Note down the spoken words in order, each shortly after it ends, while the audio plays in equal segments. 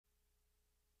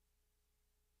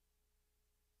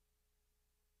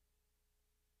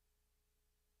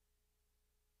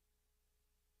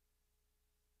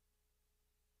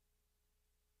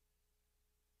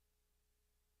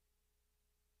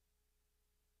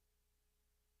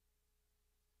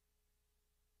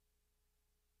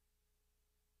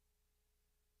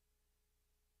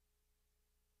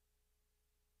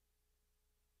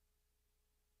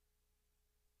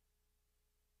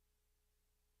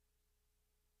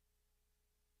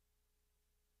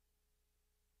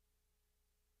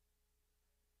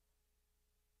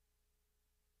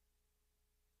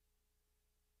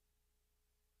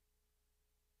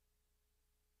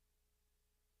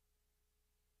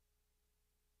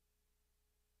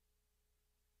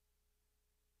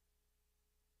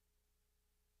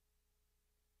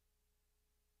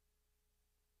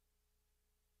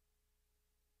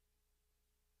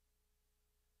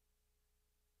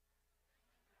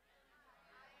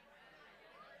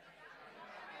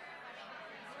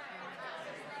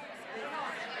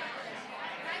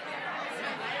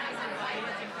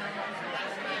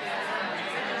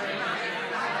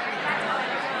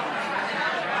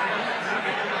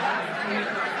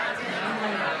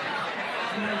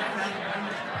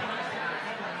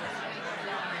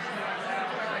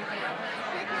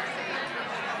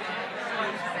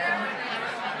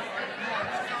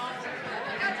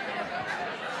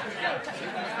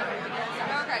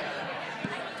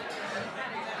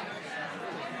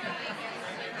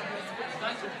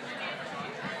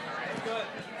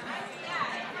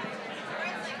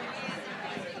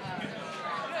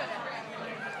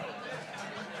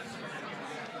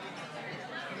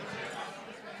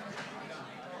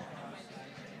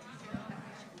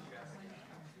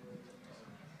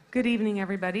Good evening,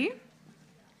 everybody.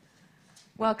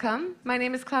 Welcome. My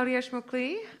name is Claudia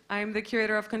Schmuckli. I'm the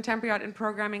curator of contemporary art and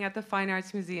programming at the Fine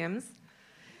Arts Museums.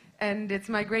 And it's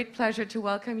my great pleasure to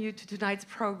welcome you to tonight's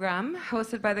program,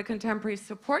 hosted by the Contemporary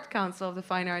Support Council of the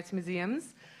Fine Arts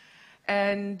Museums.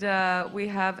 And we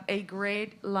have a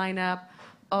great lineup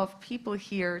of people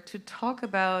here to talk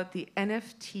about the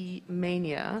NFT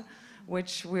mania,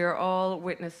 which we're all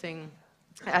witnessing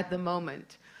at the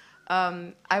moment.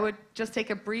 I would just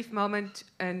take a brief moment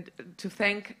and to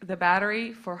thank The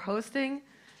Battery for hosting,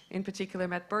 in particular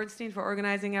Matt Bernstein for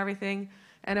organizing everything,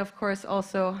 and of course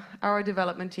also our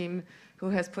development team who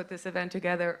has put this event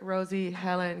together. Rosie,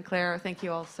 Helen, Claire, thank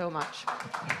you all so much.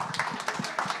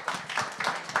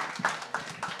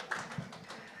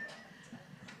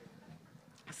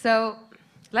 So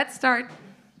let's start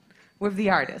with the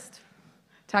artist.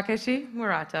 Takeshi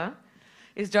Murata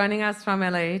is joining us from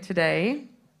LA today.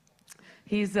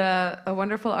 He's a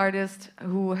wonderful artist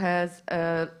who has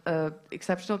an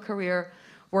exceptional career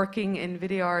working in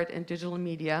video art and digital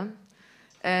media,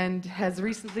 and has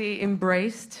recently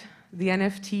embraced the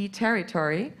NFT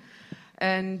territory,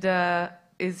 and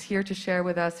is here to share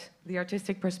with us the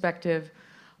artistic perspective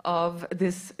of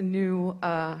this new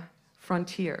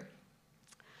frontier.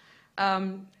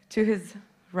 To his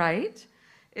right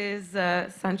is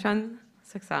Sanchan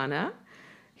Saxena.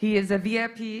 He is a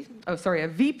VP,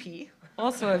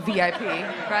 also a VIP,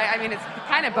 right? I mean, it's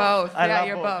kind of both. Yeah,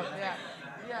 you're both.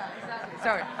 Yeah, exactly.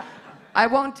 Sorry. I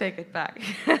won't take it back.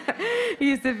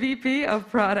 He's the VP of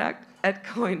product at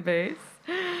Coinbase.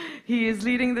 He is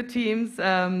leading the team's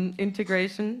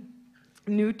integration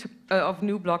of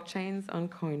new blockchains on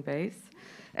Coinbase.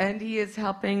 And he is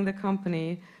helping the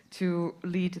company to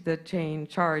lead the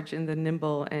charge in the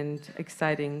nimble and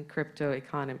exciting crypto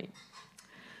economy.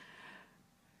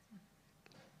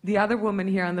 The other woman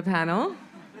here on the panel,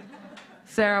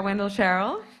 Sarah Wendell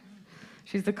Sherrill.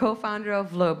 She's the co-founder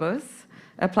of Lobus,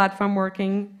 a platform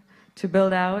working to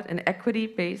build out an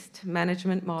equity-based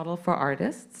management model for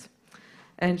artists.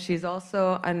 And she's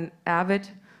also an avid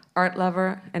art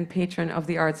lover and patron of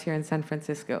the arts here in San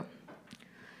Francisco.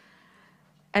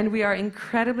 And we are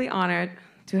incredibly honored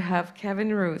to have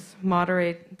Kevin Roose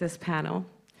moderate this panel.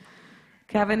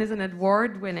 Kevin is an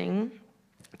award-winning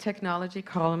technology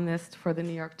columnist for the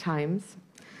New York Times,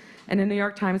 and a New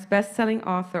York Times best-selling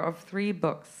author of 3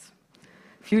 books,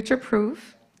 Future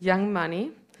Proof, Young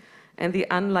Money, and The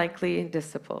Unlikely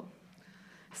Disciple.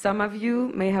 Some of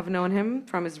you may have known him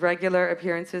from his regular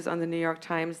appearances on the New York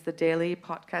Times The Daily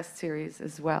podcast series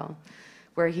as well,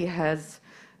 where he has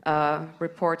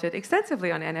reported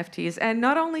extensively on NFTs. And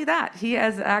not only that, he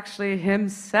has actually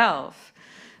himself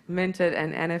minted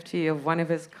an NFT of one of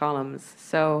his columns.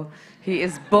 So he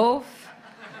is both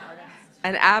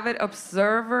an avid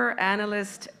observer,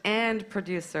 analyst, and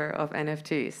producer of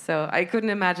NFTs. So I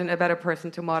couldn't imagine a better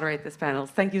person to moderate this panel.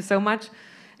 Thank you so much.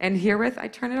 And herewith, I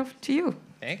turn it over to you.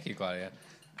 Thank you, Claudia.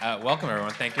 Welcome,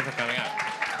 everyone. Thank you for coming out.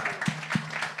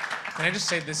 Can I just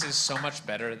say this is so much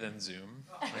better than Zoom?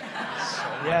 Like, so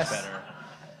much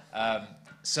better.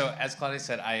 So as Claudia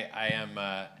said, I am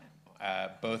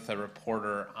both a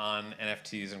reporter on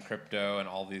NFTs and crypto and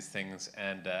all these things,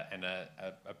 and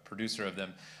a producer of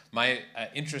them. My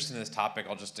interest in this topic,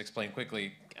 I'll just explain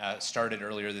quickly, started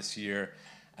earlier this year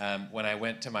when I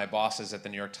went to my bosses at the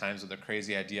New York Times with a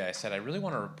crazy idea. I said, I really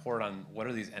want to report on what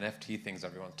are these NFT things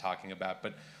everyone's talking about,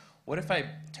 but what if I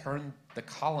turned the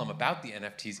column about the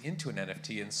NFTs into an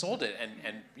NFT and sold it and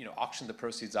auctioned the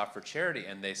proceeds off for charity?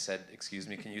 And they said, excuse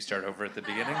me, can you start over at the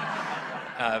beginning?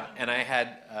 And I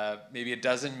had maybe a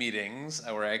dozen meetings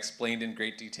where I explained in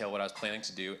great detail what I was planning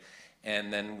to do.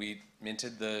 And then we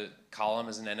minted the column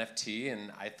as an NFT,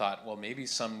 and I thought, well, maybe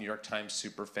some New York Times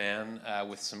superfan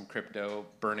with some crypto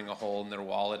burning a hole in their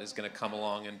wallet is going to come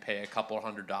along and pay a couple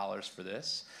 $100 for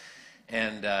this.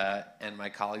 And my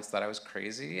colleagues thought I was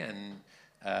crazy, and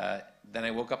then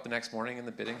I woke up the next morning and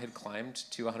the bidding had climbed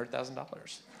to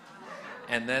 $100,000.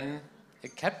 And then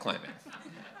it kept climbing.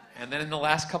 And then in the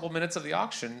last couple minutes of the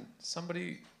auction,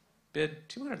 somebody bid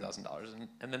 $200,000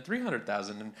 and then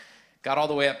 $300,000, and got all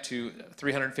the way up to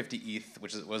 350 ETH,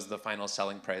 which was the final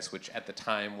selling price, which at the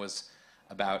time was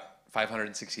about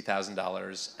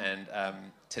 $560,000, and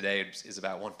today is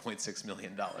about $1.6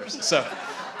 million.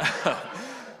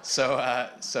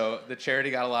 So the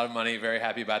charity got a lot of money, very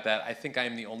happy about that. I think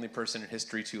I'm the only person in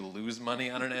history to lose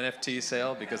money on an NFT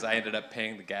sale because I ended up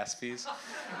paying the gas fees.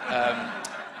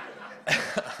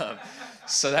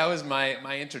 So that was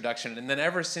my introduction. And then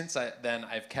ever since then,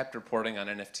 I've kept reporting on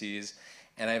NFTs.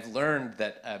 And I've learned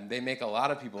that they make a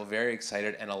lot of people very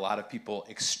excited and a lot of people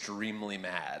extremely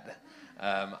mad.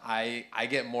 I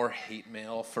get more hate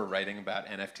mail for writing about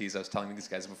NFTs, I was telling these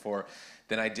guys before,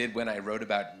 than I did when I wrote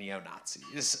about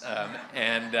neo-Nazis.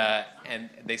 And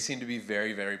they seem to be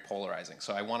very, very polarizing.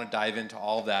 So I want to dive into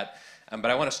all of that. But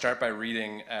I want to start by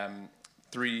reading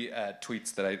 3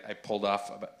 tweets that I pulled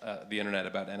off the internet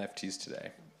about NFTs today.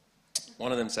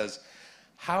 One of them says,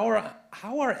 how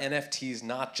are NFTs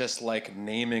not just like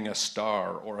naming a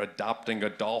star or adopting a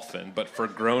dolphin, but for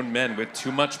grown men with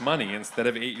too much money instead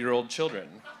of 8-year-old children?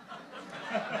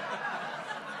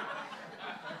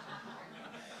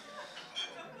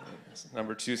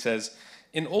 Number 2 says,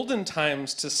 in olden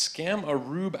times, to scam a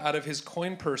rube out of his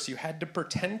coin purse, you had to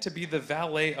pretend to be the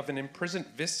valet of an imprisoned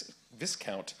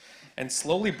viscount and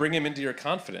slowly bring him into your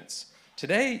confidence.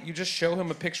 Today, you just show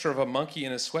him a picture of a monkey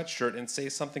in a sweatshirt and say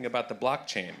something about the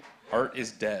blockchain. Art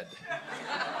is dead.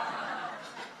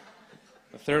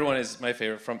 The third one is my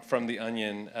favorite, from The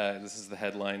Onion. This is the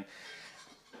headline.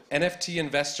 NFT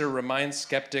investor reminds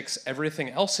skeptics everything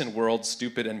else in world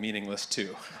stupid and meaningless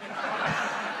too.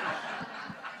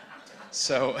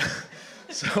 So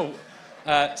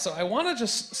I want to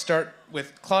just start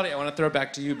with Claudia. I want to throw it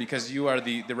back to you because you are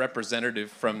the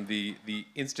representative from the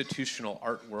institutional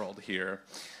art world here.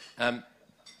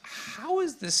 How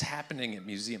is this happening at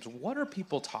museums? What are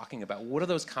people talking about? What do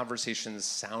those conversations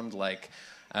sound like?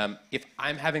 If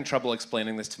I'm having trouble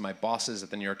explaining this to my bosses at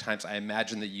the New York Times, I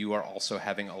imagine that you are also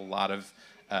having a lot of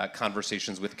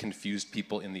conversations with confused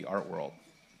people in the art world.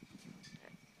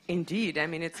 Indeed. I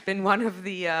mean, it's been one of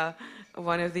the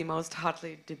most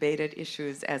hotly debated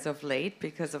issues as of late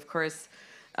because, of course,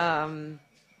 the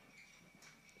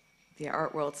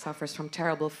art world suffers from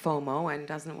terrible FOMO and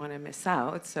doesn't want to miss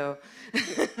out. So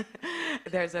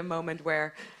there's a moment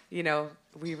where,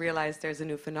 we realize there's a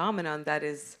new phenomenon that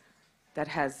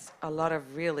has a lot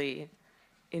of really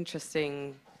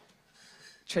interesting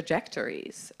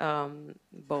trajectories,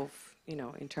 both,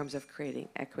 in terms of creating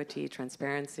equity,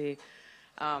 transparency,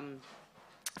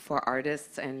 for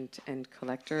artists and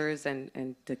collectors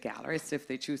and the galleries if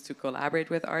they choose to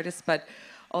collaborate with artists, but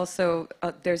also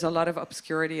there's a lot of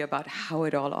obscurity about how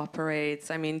it all operates.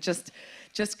 I mean, just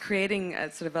creating a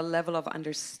sort of a level of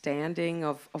understanding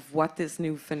of what this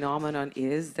new phenomenon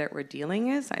is that we're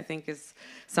dealing with, I think is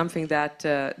something that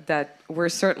we're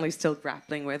certainly still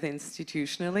grappling with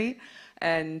institutionally,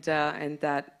 and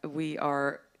that we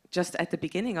are just at the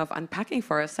beginning of unpacking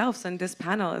for ourselves. And this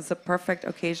panel is a perfect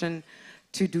occasion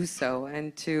to do so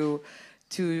and to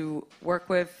work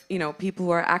with people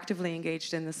who are actively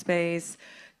engaged in the space,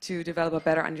 to develop a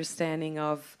better understanding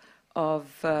of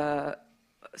sort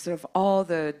of all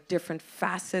the different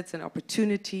facets and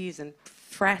opportunities and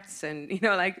threats, and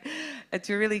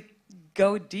to really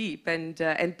go deep and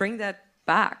bring that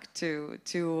back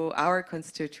to our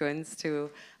constituents, to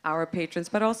our patrons,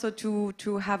 but also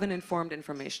to have an informed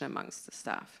information amongst the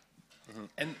staff. Mm-hmm.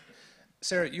 And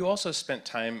Sarah, you also spent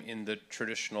time in the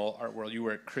traditional art world. You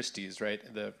were at Christie's, right,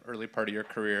 in the early part of your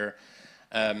career,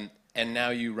 and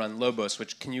now you run Lobus.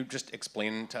 Which, can you just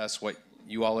explain to us what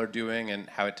you all are doing and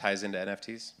how it ties into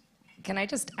NFTs? Can I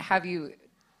just have you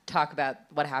talk about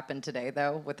what happened today,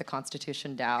 though, with the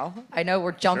Constitution DAO? I know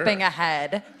we're jumping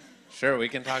ahead. Sure, we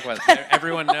can talk about it.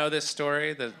 Everyone know this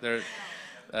story? That there,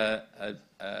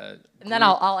 and then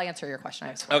I'll answer your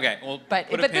question. Okay, well, but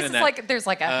this is like there's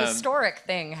like a historic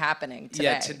thing happening today.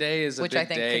 Yeah, today is a which big I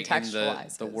think day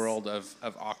contextualizes in the world of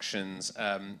auctions.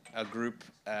 A group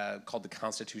called the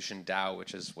Constitution DAO,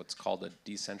 which is what's called a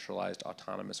decentralized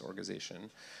autonomous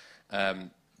organization,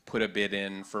 put a bid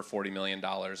in for $40 million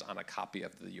on a copy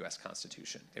of the U.S.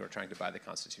 Constitution. They were trying to buy the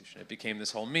Constitution. It became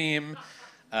this whole meme.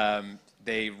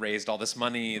 They raised all this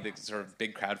money, the sort of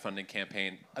big crowdfunding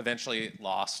campaign, eventually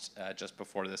lost just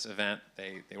before this event.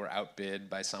 They were outbid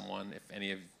by someone. If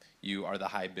any of you are the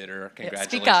high bidder, congratulations.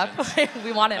 Speak up.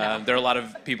 We want to know. There are a lot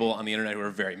of people on the internet who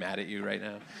are very mad at you right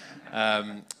now.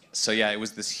 So yeah, it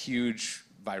was this huge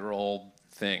viral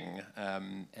thing,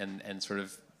 and sort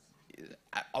of,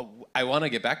 I want to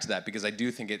get back to that because I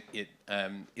do think it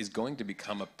is going to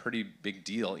become a pretty big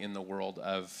deal in the world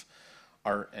of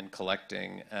art and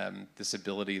collecting, this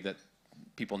ability that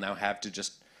people now have to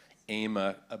just aim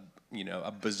a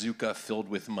bazooka filled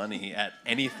with money at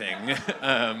anything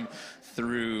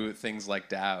through things like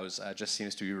DAOs just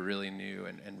seems to be really new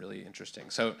and really interesting.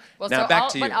 So now back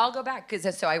to you. But I'll go back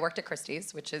because so I worked at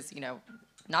Christie's, which is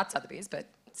not Sotheby's, but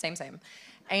same.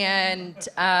 And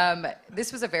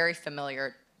this was a very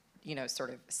familiar sort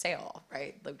of sale,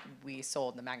 right? Like we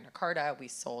sold the Magna Carta, we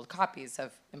sold copies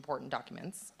of important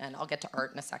documents, and I'll get to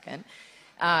art in a second.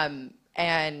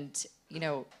 And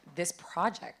this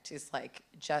project is like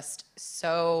just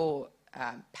so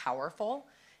powerful.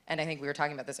 And I think we were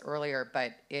talking about this earlier,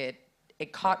 but it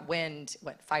caught wind,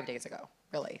 5 days ago,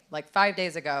 really. Like 5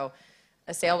 days ago,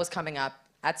 a sale was coming up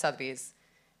at Sotheby's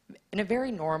in a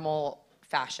very normal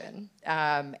fashion.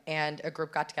 And a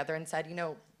group got together and said,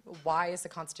 why is the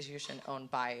Constitution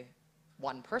owned by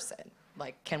one person?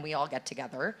 Like, can we all get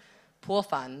together, pool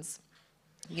funds?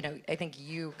 I think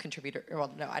you contributed,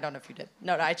 well, no, I don't know if you did.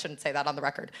 No, I shouldn't say that on the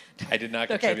record. I did not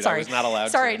contribute. Okay, sorry. I was not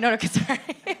allowed sorry, to. No, sorry.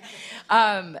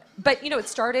 But, it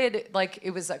started, like,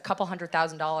 it was a couple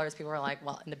 $100,000. People were like,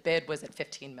 well, and the bid was at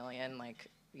 15 million. Like,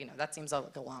 that seems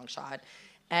like a long shot.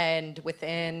 And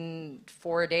within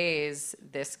 4 days,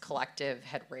 this collective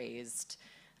had raised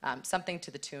something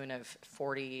to the tune of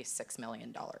 $46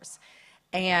 million.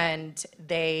 And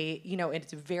they,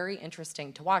 it's very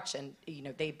interesting to watch. And,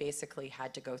 they basically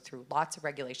had to go through lots of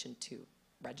regulation to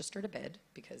register to bid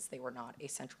because they were not a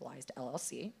centralized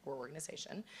LLC or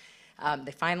organization.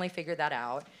 They finally figured that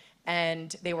out.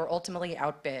 And they were ultimately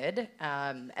outbid.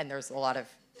 And there's a lot of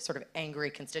sort of angry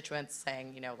constituents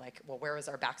saying, like, well, where was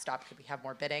our backstop? Could we have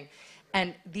more bidding?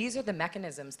 And these are the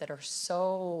mechanisms that are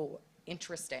so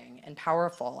interesting and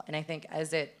powerful. And I think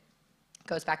as it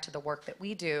goes back to the work that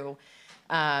we do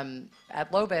at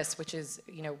Lobus, which is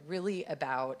really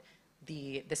about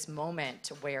this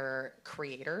moment where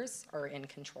creators are in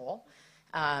control,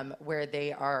 where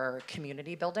they are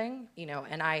community building,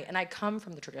 and I come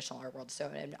from the traditional art world,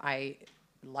 and I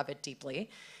love it deeply,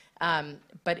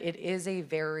 but it is a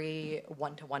very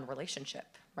one-to-one relationship,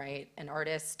 right? An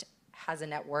artist has a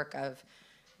network of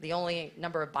the only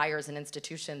number of buyers and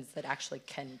institutions that actually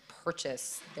can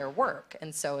purchase their work,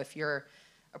 and so if you're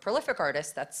a prolific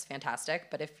artist, that's fantastic.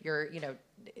 But if you're,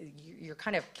 you're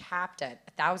kind of capped at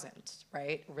 1,000,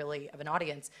 right? Really, of an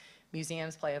audience.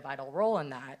 Museums play a vital role in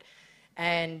that.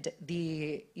 And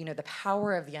the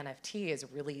power of the NFT is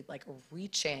really like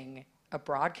reaching a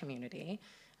broad community,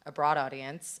 a broad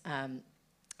audience.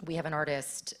 We have an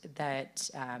artist that,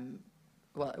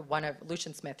 one of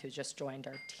Lucian Smith, who's just joined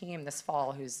our team this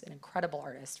fall, who's an incredible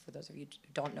artist. For those of you who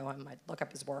don't know him, I'd look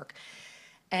up his work.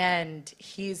 And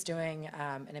he's doing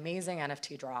an amazing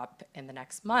NFT drop in the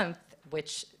next month,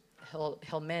 which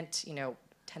he'll mint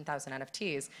 10,000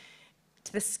 NFTs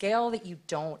to the scale that you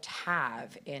don't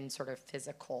have in sort of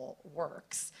physical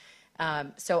works.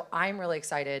 So I'm really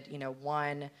excited,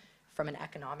 one, from an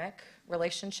economic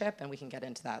relationship, and we can get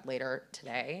into that later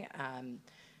today,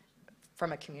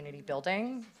 from a community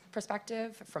building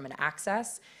perspective, from an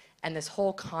access, and this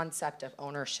whole concept of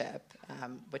ownership,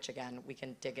 which again, we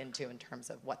can dig into in terms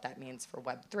of what that means for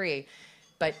Web3.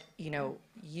 But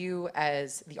you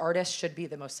as the artist should be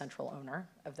the most central owner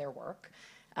of their work.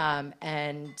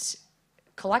 And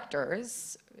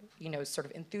collectors, sort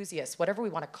of enthusiasts, whatever we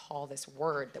want to call this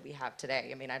word that we have today.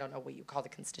 I mean, I don't know what you call the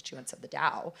constituents of the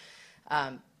DAO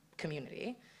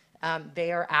community.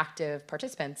 They are active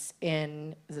participants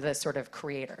in the sort of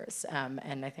creators.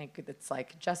 And I think it's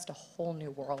like just a whole new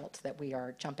world that we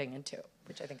are jumping into,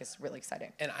 which I think is really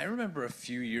exciting. And I remember a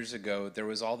few years ago, there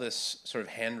was all this sort of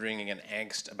hand-wringing and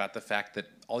angst about the fact that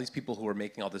all these people who were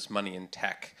making all this money in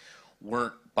tech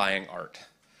weren't buying art.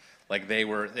 Like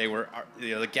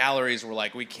the galleries were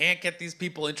like, we can't get these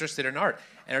people interested in art.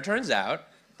 And it turns out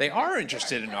they are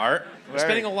interested in art. They're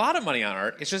spending a lot of money on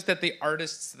art. It's just that the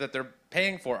artists that they're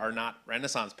paying for are not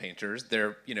Renaissance painters.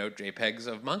 They're, JPEGs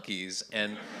of monkeys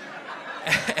and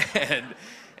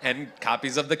and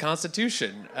copies of the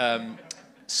Constitution.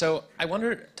 So I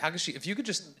wonder, Takeshi, if you could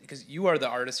just, because you are the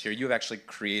artist here, you have actually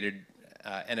created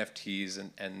NFTs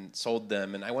and sold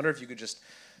them, and I wonder if you could just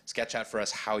sketch out for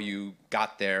us how you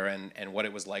got there and what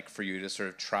it was like for you to sort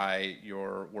of try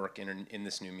your work in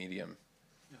this new medium.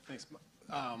 Yeah, thanks.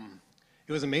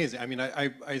 It was amazing. I mean,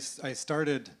 I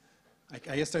started,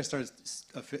 I guess I started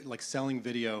like selling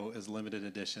video as limited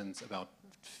editions about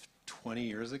 20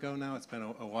 years ago now. It's been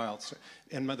a while.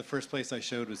 And the first place I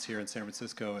showed was here in San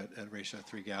Francisco at Ratio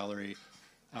 3 Gallery.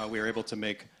 We were able to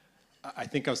make, I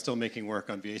think I was still making work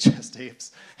on VHS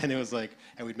tapes. And it was like,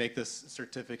 and we'd make this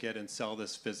certificate and sell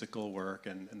this physical work.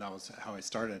 And that was how I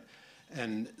started.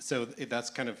 And so that's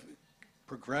kind of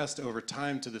progressed over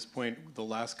time to this point. The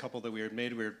last couple that we had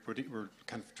made, we were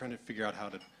kind of trying to figure out how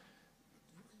to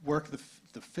work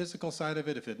the physical side of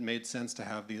it, if it made sense to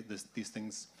have these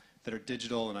things that are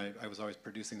digital, and I was always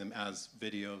producing them as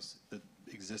videos that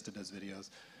existed as videos.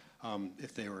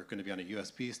 If they were going to be on a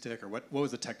USB stick, or what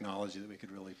was the technology that we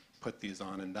could really put these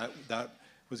on, and that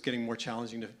was getting more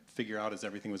challenging to figure out as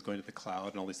everything was going to the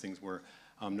cloud and all these things were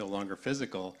no longer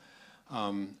physical.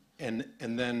 And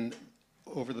then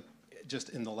over just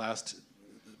in the last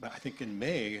I think in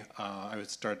May, I was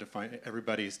started to find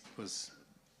everybody was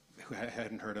who I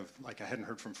hadn't heard of, like I hadn't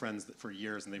heard from friends for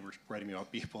years, and they were writing me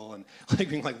about people and like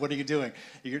being like, "What are you doing?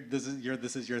 This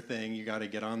is your thing. You got to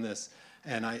get on this."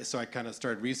 And so I kind of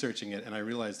started researching it, and I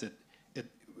realized that it,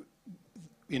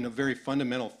 in a very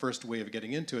fundamental first way of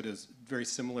getting into it, is very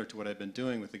similar to what I've been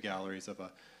doing with the galleries of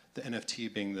the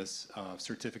NFT being this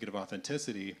certificate of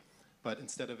authenticity, but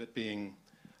instead of it being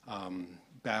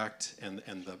backed and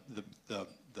the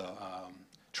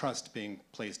trust being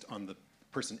placed on the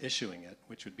person issuing it,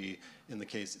 which would be in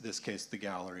this case the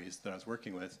galleries that I was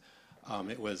working with,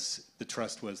 the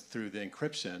trust was through the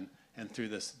encryption and through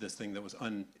this thing that was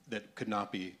that could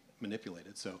not be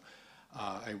manipulated. So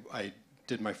I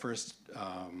did my first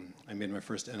I made my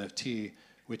first NFT,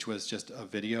 which was just a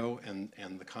video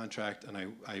and the contract,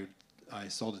 and I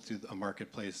sold it through a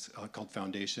marketplace called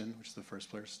Foundation, which is the first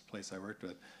place I worked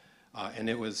with, and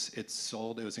it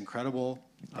sold. It was incredible.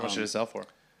 How much did it sell for?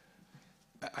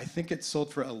 I think it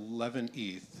sold for 11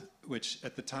 ETH, which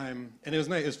at the time, and it was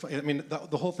nice. It was fun. I mean,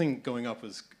 the whole thing going up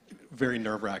was very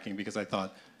nerve-wracking because I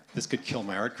thought this could kill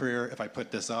my art career if I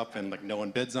put this up and like no one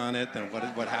bids on it. Then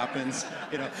what happens?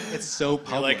 You know, it's so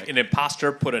public. You're like an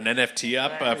imposter put an NFT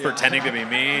up pretending to be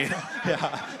me.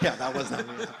 yeah, that was not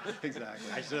me.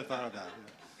 Exactly. I should have thought of that.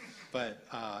 Yeah.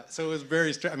 But so it was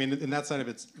very. I mean, and that side of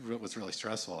it was really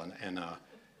stressful. And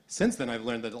since then, I've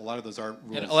learned that a lot of those art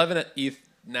rules. And 11 ETH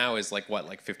now is like what,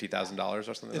 like $50,000 or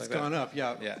something like that? It's gone up,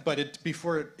 yeah. Yeah. But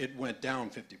before it went down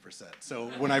 50%. So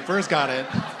when I first got it,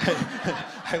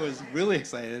 I was really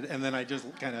excited, and then I just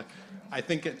kind of, I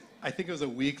think it was a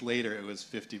week later, it was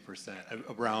 50%,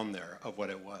 around there of what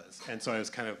it was. And so I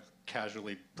was kind of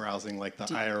casually browsing like the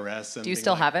IRS. And do you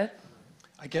still have it?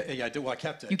 I did. Well, I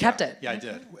kept it. You kept it? Yeah, I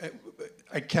did.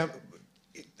 I kept.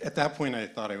 At that point, I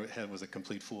thought I was a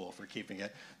complete fool for keeping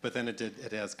it, but then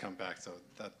it has come back, so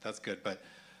that's good. But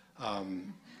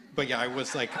yeah, I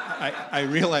was like, I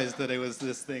realized that it was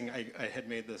this thing. I had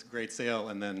made this great sale,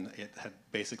 and then it had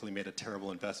basically made a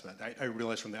terrible investment. I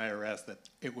realized from the IRS that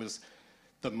it was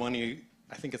the money.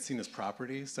 I think it's seen as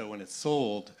property, so when it's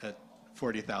sold at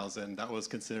 $40,000, that was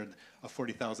considered a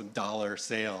 $40,000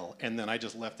 sale, and then I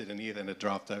just left it in ETH, and it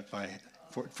dropped out by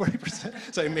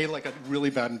 40%. So I made like a really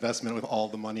bad investment with all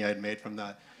the money I had made from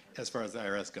that, as far as the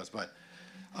IRS goes. But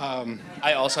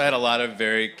I also had a lot of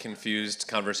very confused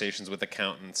conversations with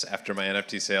accountants after my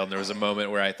NFT sale, and there was a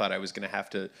moment where I thought I was going to have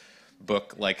to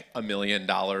book like $1 million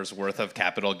worth of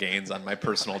capital gains on my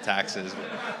personal taxes.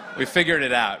 We figured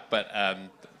it out, but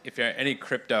if you're any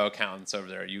crypto accountants over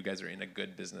there, you guys are in a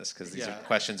good business because these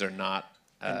questions are not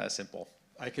simple.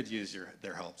 I could use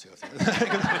their help too.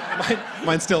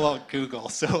 Mine's still all Google,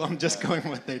 so I'm just going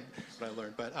with what I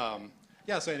learned. But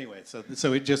yeah. So anyway, so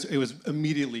it was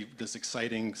immediately this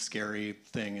exciting, scary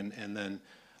thing, and then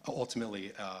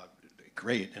ultimately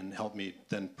great, and helped me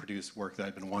then produce work that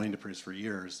I've been wanting to produce for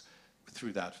years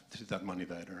through that money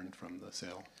that I'd earned from the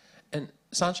sale. And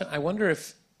Sanchan, I wonder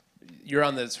if you're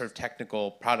on the sort of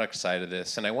technical product side of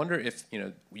this, and I wonder if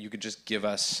you could just give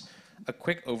us a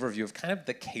quick overview of kind of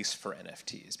the case for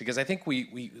NFTs, because I think we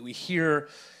hear,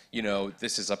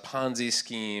 this is a Ponzi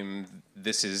scheme,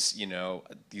 this is,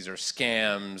 these are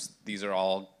scams, these are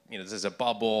all, this is a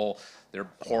bubble, they're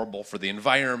horrible for the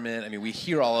environment. I mean, we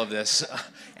hear all of this,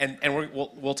 and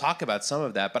we'll talk about some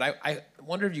of that, but I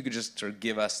wonder if you could just sort of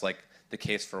give us like the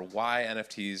case for why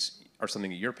NFTs are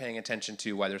something that you're paying attention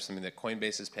to, why there's something that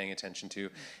Coinbase is paying attention to,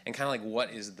 and kind of like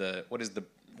what is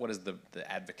the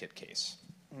advocate case?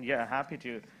 Yeah, happy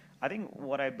to. I think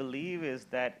what I believe is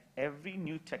that every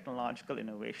new technological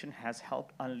innovation has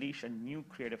helped unleash a new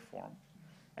creative form.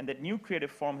 And that new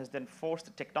creative form has then forced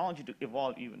the technology to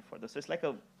evolve even further. So it's like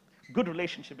a good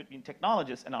relationship between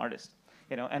technologists and artists,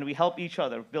 and we help each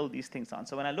other build these things on.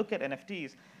 So when I look at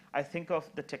NFTs, I think of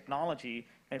the technology,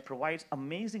 and it provides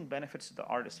amazing benefits to the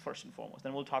artists first and foremost.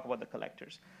 Then we'll talk about the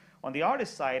collectors. On the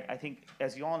artist side, I think,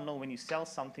 as you all know, when you sell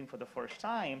something for the first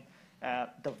time,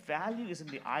 the value is in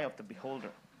the eye of the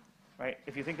beholder, right?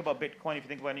 If you think about Bitcoin, if you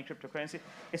think about any cryptocurrency,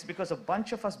 it's because a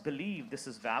bunch of us believe this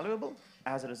is valuable.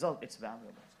 As a result, it's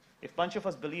valuable. If a bunch of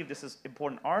us believe this is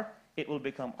important art, it will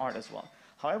become art as well.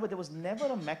 However, there was never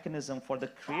a mechanism for the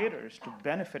creators to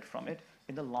benefit from it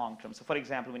in the long term. So for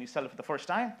example, when you sell it for the first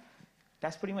time,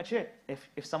 that's pretty much it.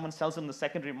 If someone sells them in the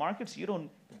secondary markets, you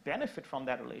don't benefit from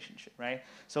that relationship, right?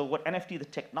 So what NFT, the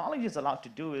technology, is allowed to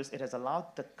do is it has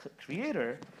allowed the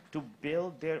creator to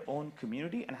build their own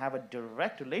community and have a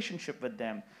direct relationship with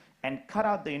them and cut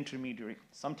out the intermediary.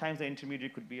 Sometimes the intermediary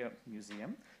could be a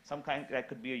museum, sometimes that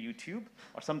could be a YouTube,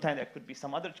 or sometimes that could be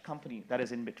some other company that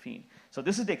is in between. So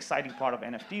this is the exciting part of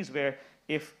NFTs, where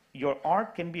if your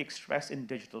art can be expressed in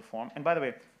digital form, and by the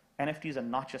way, NFTs are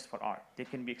not just for art. They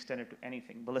can be extended to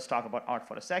anything. But let's talk about art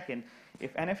for a second.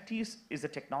 If NFTs is the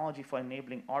technology for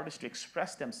enabling artists to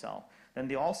express themselves, then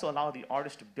they also allow the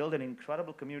artists to build an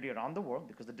incredible community around the world,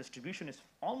 because the distribution is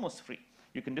almost free.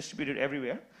 You can distribute it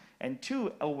everywhere. And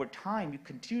two, over time, you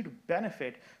continue to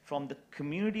benefit from the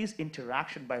community's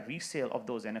interaction by resale of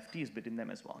those NFTs between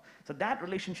them as well. So that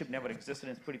relationship never existed,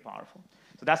 and it's pretty powerful.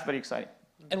 So that's very exciting.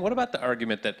 And what about the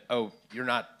argument that, oh, you're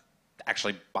not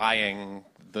actually buying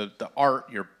the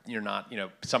art, you're not,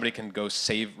 somebody can go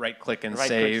save, right-click and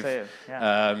save.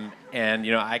 Yeah. And,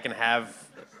 I can have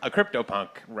a CryptoPunk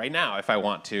right now if I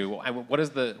want to. What is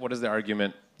the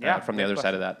argument from the other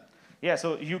side of that? Yeah,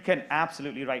 so you can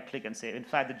absolutely right-click and save. In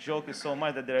fact, the joke is so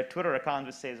much that there are Twitter accounts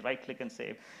which says right-click and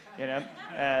save.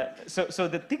 So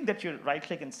the thing that you're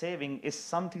right-click and saving is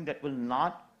something that will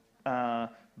not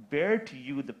bear to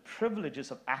you the privileges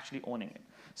of actually owning it.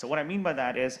 So what I mean by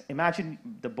that is, imagine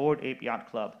the Bored Ape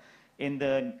Yacht Club. In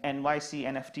the NYC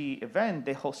NFT event,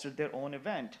 they hosted their own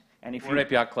event. And if Bored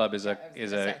Ape Yacht Club is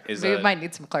we might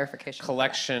need some clarification.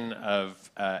 Collection of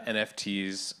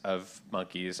NFTs of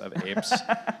monkeys, of apes.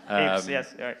 Apes,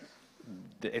 yes, right.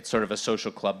 It's sort of a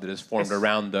social club that is formed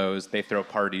around those. They throw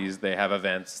parties, they have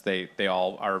events, they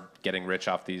all are getting rich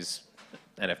off these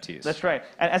NFTs. That's right.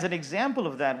 And as an example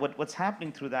of that, what's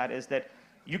happening through that is that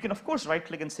you can, of course,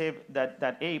 right-click and save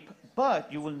that ape,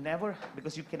 but you will never,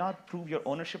 because you cannot prove your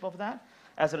ownership of that,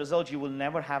 as a result, you will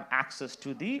never have access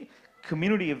to the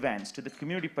community events, to the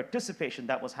community participation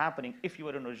that was happening if you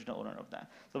were an original owner of that.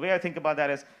 So the way I think about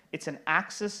that is, it's an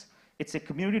access, it's a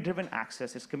community-driven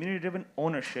access, it's community-driven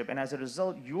ownership, and as a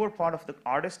result, you are part of the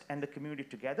artist and the community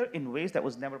together in ways that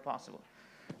was never possible.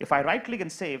 If I right-click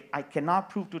and save, I cannot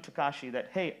prove to Takeshi that,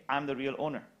 hey, I'm the real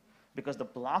owner, because the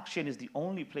blockchain is the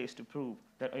only place to prove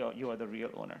that you are the real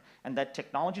owner. And that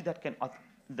technology that can,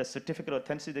 the certificate of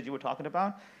authenticity that you were talking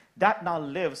about, that now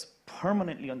lives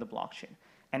permanently on the blockchain.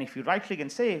 And if you right-click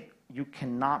and save, you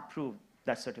cannot prove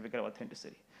that certificate of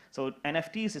authenticity. So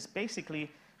NFTs is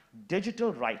basically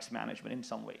digital rights management in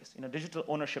some ways, digital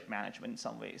ownership management in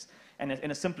some ways, and in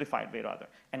a simplified way rather.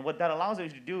 And what that allows you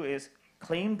to do is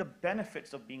claim the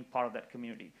benefits of being part of that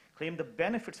community, claim the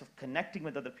benefits of connecting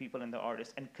with other people and the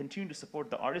artists, and continue to support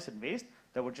the artists in ways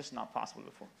that were just not possible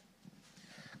before.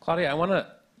 Claudia, I want to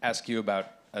ask you about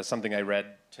something I read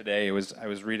today. I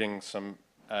was reading some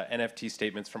NFT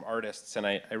statements from artists, and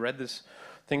I read this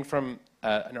thing from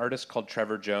an artist called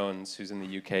Trevor Jones, who's in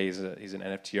the UK. He's an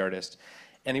NFT artist.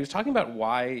 And he was talking about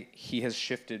why he has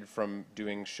shifted from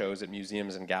doing shows at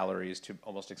museums and galleries to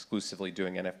almost exclusively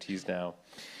doing NFTs now.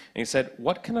 And he said,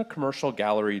 what can a commercial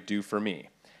gallery do for me?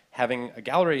 Having a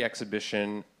gallery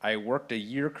exhibition, I worked a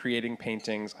year creating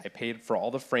paintings. I paid for all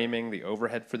the framing, the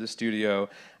overhead for the studio.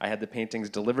 I had the paintings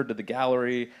delivered to the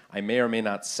gallery. I may or may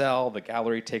not sell. The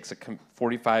gallery takes a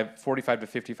 45 to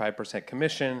 55%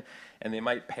 commission, and they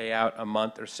might pay out a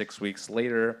month or 6 weeks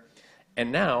later. And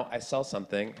now I sell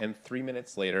something, and 3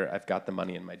 minutes later, I've got the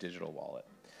money in my digital wallet.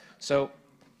 So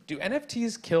do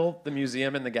NFTs kill the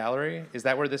museum and the gallery? Is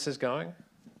that where this is going?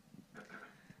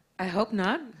 I hope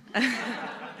not.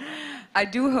 I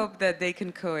do hope that they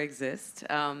can coexist.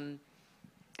 And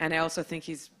I also think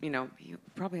he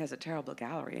probably has a terrible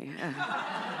gallery.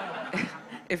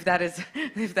 if that is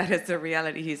the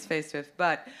reality he's faced with.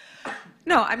 But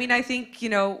no, I mean, I think,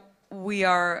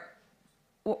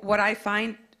 what I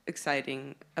find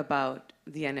exciting about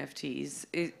the NFTs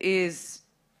is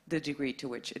the degree to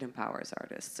which it empowers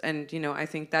artists. And, I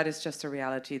think that is just a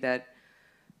reality that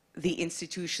the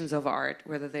institutions of art,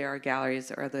 whether they are galleries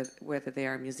or whether they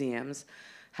are museums,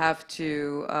 have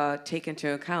to take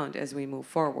into account as we move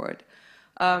forward.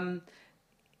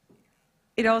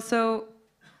 It also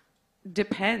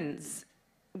depends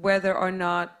whether or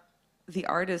not the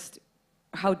artist,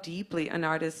 how deeply an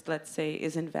artist, let's say,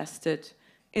 is invested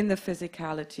in the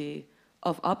physicality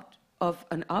of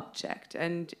an object.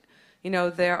 And,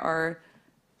 there are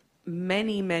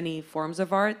many, many forms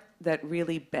of art that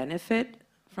really benefit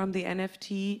from the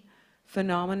NFT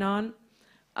phenomenon,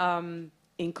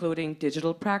 including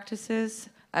digital practices.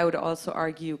 I would also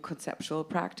argue conceptual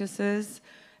practices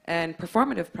and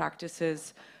performative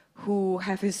practices who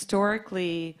have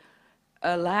historically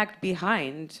lagged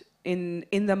behind in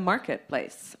the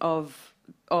marketplace of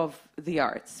the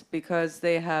arts because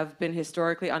they have been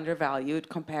historically undervalued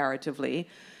comparatively.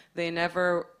 They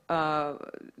never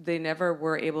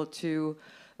were able to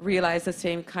realize the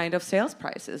same kind of sales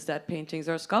prices that paintings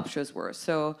or sculptures were.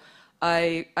 So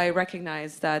I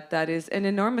recognize that that is an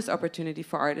enormous opportunity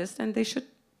for artists, and they should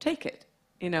take it,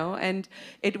 and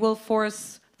it will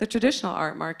force the traditional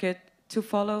art market to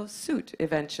follow suit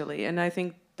eventually. And I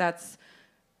think that's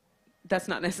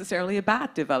not necessarily a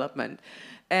bad development.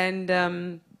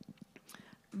 And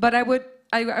but I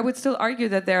would still argue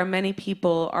that there are many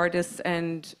people, artists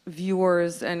and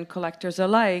viewers and collectors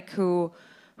alike, who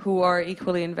are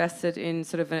equally invested in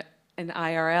sort of an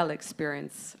IRL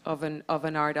experience of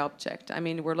an art object. I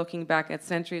mean, we're looking back at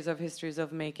centuries of histories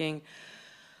of making,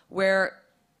 where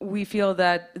we feel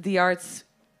that the arts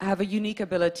have a unique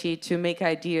ability to make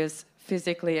ideas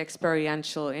physically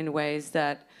experiential in ways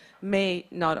that may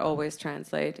not always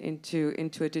translate into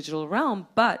a digital realm,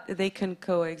 but they can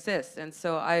coexist. And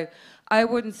so I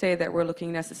wouldn't say that we're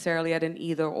looking necessarily at an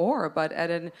either or, but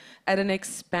at an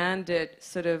expanded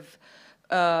sort of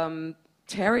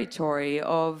territory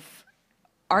of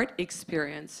art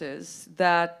experiences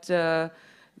that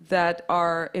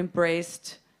are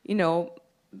embraced,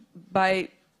 by,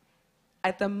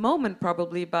 at the moment,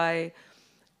 probably by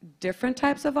different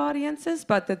types of audiences,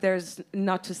 but that there's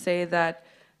not to say that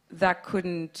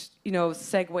couldn't,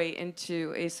 segue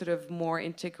into a sort of more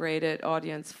integrated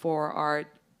audience for art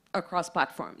across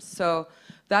platforms. So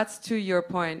that's to your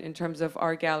point in terms of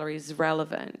art galleries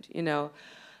relevant,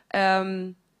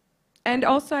 And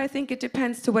also, I think it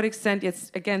depends to what extent,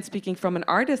 it's, again, speaking from an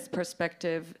artist's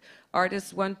perspective,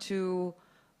 artists want to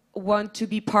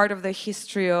be part of the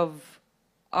history of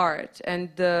art and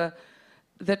the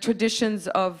traditions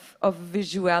of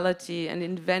visuality and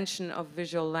invention of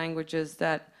visual languages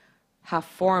that have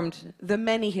formed the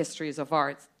many histories of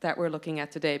art that we're looking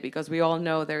at today, because we all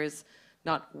know there is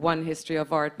not one history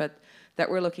of art, but that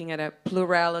we're looking at a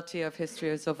plurality of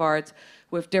histories of art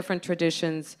with different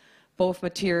traditions, both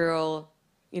material,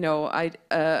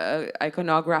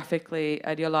 iconographically,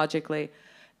 ideologically.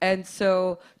 And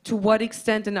so to what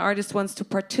extent an artist wants to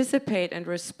participate and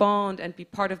respond and be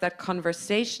part of that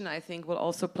conversation, I think will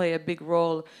also play a big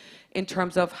role in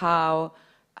terms of how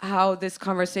this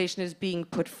conversation is being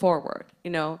put forward,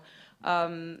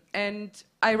 And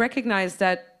I recognize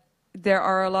that there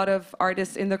are a lot of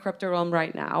artists in the crypto realm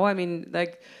right now. I mean,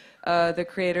 like the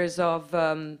creators of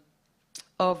the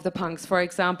punks, for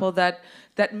example, that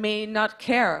may not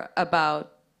care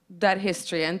about that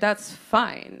history, and that's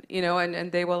fine,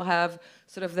 and they will have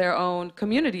sort of their own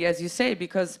community, as you say,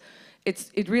 because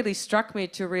it really struck me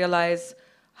to realize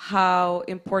how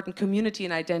important community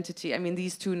and identity, I mean,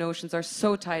 these two notions are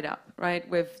so tied up, right,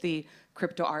 with the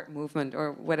crypto art movement,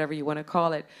 or whatever you want to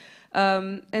call it.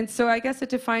 And so I guess it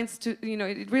defines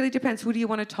it really depends. Who do you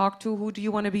want to talk to? Who do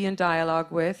you want to be in dialogue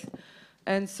with?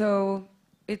 And so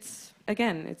it's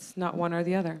not one or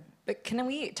the other. But can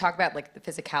we talk about like the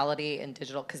physicality and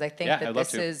digital? Because I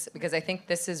think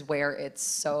this is where it's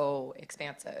so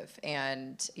expansive.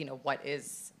 And what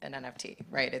is an NFT,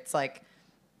 right? It's like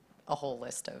a whole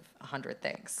list of 100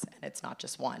 things, and it's not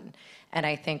just one. And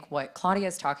I think what Claudia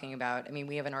is talking about, I mean,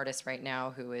 we have an artist right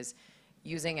now who is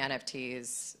using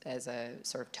NFTs as a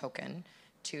sort of token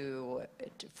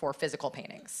for physical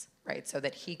paintings, right? So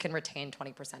that he can retain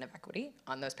 20% of equity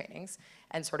on those paintings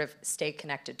and sort of stay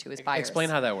connected to his buyers. Explain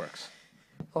how that works.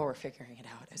 Oh, we're figuring it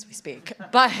out as we speak.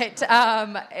 But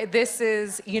this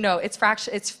is, it's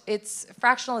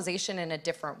fractionalization in a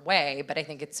different way, but I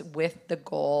think it's with the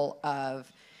goal of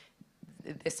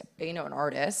this, an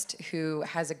artist who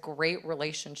has a great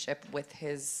relationship with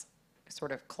his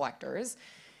sort of collectors,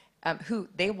 who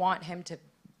they want him to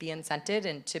be incented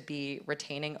and to be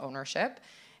retaining ownership.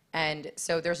 And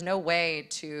so there's no way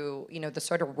to, the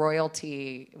sort of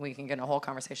royalty, we can get in a whole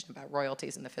conversation about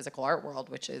royalties in the physical art world,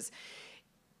 which is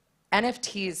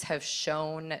NFTs have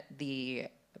shown the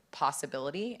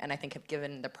possibility, and I think have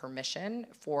given the permission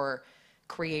for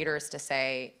creators to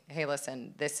say, hey,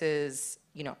 listen, this is,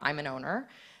 I'm an owner.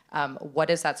 What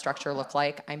does that structure look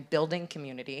like? I'm building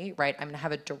community, right? I'm gonna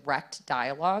have a direct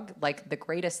dialogue. Like the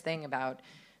greatest thing about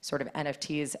sort of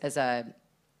NFTs as a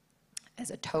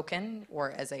token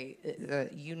or as a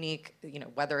unique,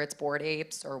 whether it's Bored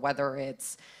Apes or whether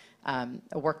it's a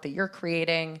work that you're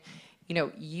creating,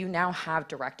 you now have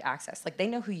direct access. Like they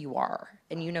know who you are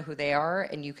and you know who they are,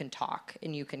 and you can talk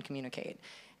and you can communicate.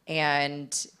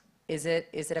 And is it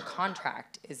a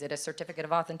contract? Is it a certificate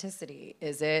of authenticity?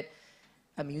 Is it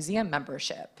a museum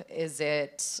membership? Is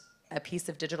it a piece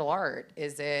of digital art?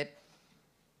 Is it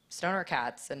stoner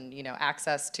cats and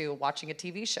access to watching a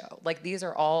TV show? Like these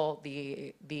are all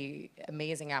the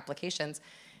amazing applications.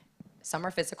 Some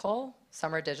are physical,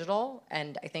 some are digital,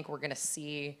 and I think we're going to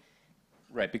see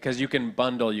Right, because you can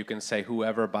bundle, you can say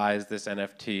whoever buys this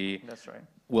NFT That's right.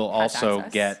 will Has also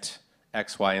access. get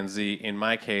X, Y, and Z. In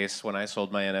my case, when I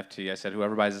sold my NFT, I said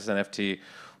whoever buys this NFT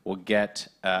will get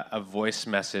a voice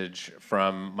message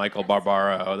from Michael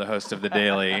Barbaro, the host of The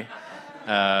Daily.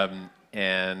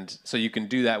 And so you can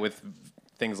do that with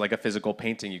things like a physical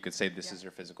painting. You could say this is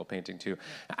your physical painting too.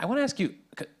 I want to ask you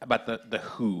about the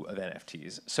who of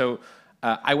NFTs. So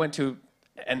I went to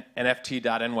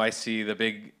NFT.NYC, the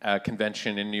big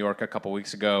convention in New York a couple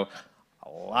weeks ago. A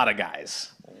lot of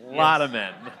guys, a lot of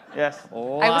men. Yes. A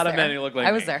lot of men who look like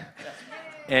I was me.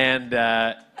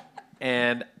 there.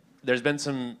 And there's been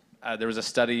some, there was a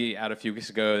study out a few weeks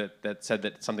ago that said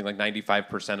that something like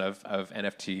 95% of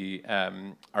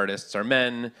NFT artists are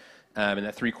men, and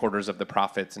that 3/4 of the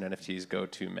profits in NFTs go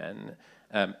to men.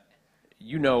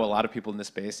 You know a lot of people in this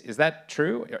space. Is that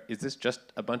true? Is this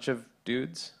just a bunch of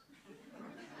dudes?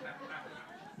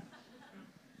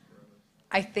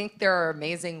 I think there are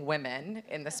amazing women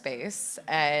in the space,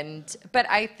 but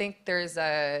I think there's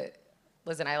a,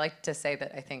 listen, I like to say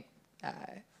that I think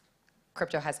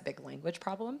crypto has a big language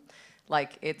problem.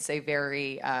 Like it's a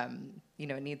very, it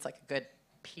needs like a good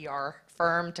PR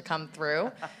firm to come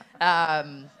through.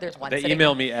 There's one. They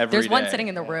email me every There's one day. sitting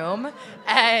in the room,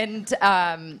 and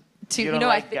You don't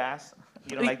like gas?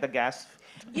 You don't like the gas?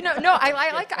 No,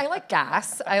 I like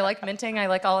gas. I like minting. I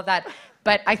like all of that.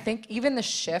 But I think even the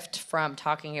shift from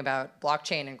talking about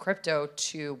blockchain and crypto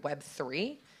to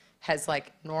Web3 has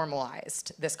like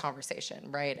normalized this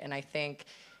conversation, right? And I think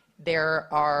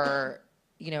there are,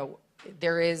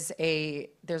 there's a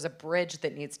bridge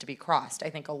that needs to be crossed.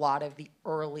 I think a lot of the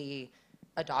early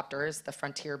adopters, the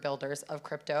frontier builders of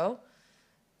crypto,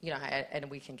 and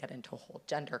we can get into a whole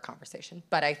gender conversation,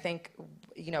 but I think,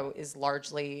 is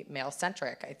largely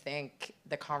male-centric. I think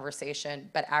the conversation,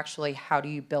 but actually, how do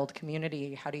you build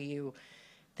community? How do you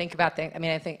think about things? I mean,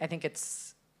 I think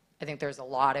there's a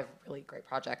lot of really great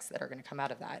projects that are going to come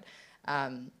out of that,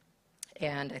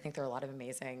 and I think there are a lot of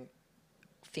amazing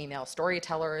female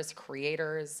storytellers,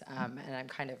 creators, and I'm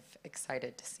kind of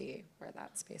excited to see where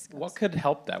that space goes. What could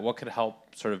help that? What could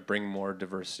help sort of bring more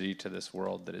diversity to this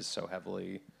world that is so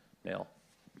heavily male?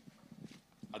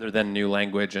 Other than new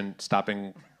language and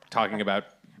stopping talking about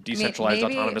decentralized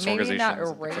autonomous organizations. Maybe and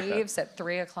not things like raves at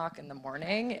 3 o'clock in the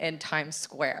morning in Times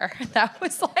Square. I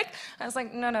was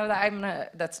like, no,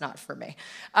 that's not for me.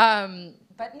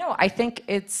 But no, I think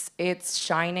it's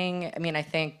shining. I mean, I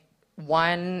think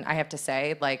one, I have to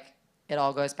say, like, it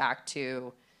all goes back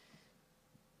to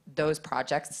those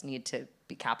projects need to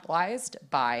be capitalized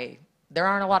by, there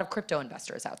aren't a lot of crypto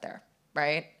investors out there,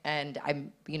 right? And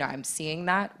I'm seeing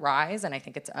that rise, and I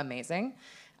think it's amazing.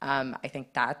 I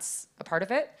think that's a part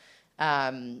of it.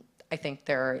 I think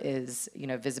there is,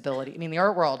 visibility. I mean, the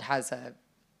art world has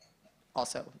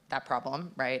also that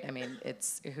problem, right? I mean,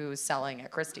 it's who's selling at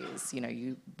Christie's.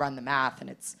 You run the math, and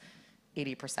it's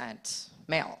 80%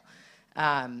 male.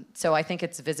 So I think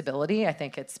it's visibility. I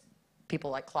think it's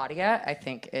people like Claudia. I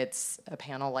think it's a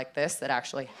panel like this that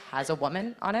actually has a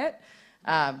woman on it,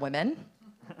 women.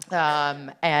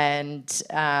 And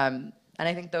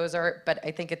I think those are, but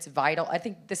I think it's vital. I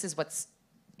think this is what's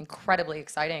incredibly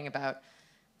exciting about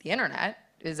the internet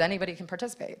is anybody can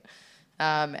participate.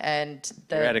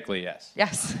 Theoretically, yes.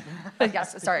 Yes.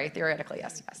 Yes, sorry, theoretically,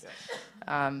 yes.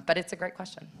 But it's a great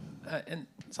question. And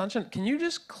Sanchan, can you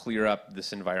just clear up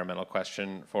this environmental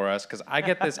question for us? Because I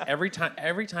get this every time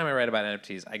I write about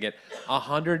NFTs, I get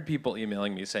 100 people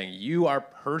emailing me saying, you are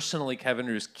personally, Kevin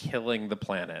Roose, killing the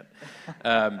planet.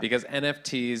 Because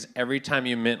NFTs, every time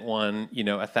you mint one,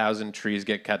 1,000 trees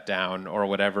get cut down or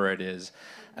whatever it is.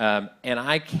 And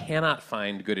I cannot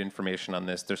find good information on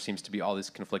this. There seems to be all these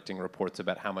conflicting reports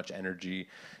about how much energy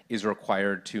is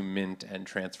required to mint and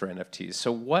transfer NFTs. So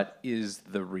what is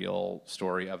the real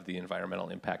story of the environmental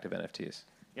impact of NFTs?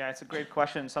 Yeah, it's a great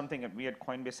question. Something that we at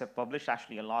Coinbase have published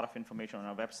actually a lot of information on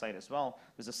our website as well.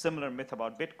 There's a similar myth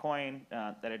about Bitcoin,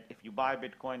 that if you buy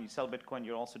Bitcoin, you sell Bitcoin,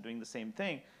 you're also doing the same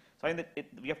thing. So I think that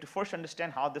we have to first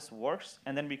understand how this works,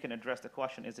 and then we can address the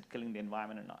question, is it killing the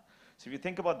environment or not? So if you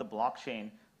think about the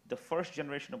blockchain, the first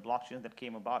generation of blockchains that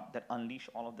came about that unleash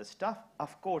all of this stuff,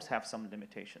 of course, have some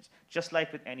limitations, just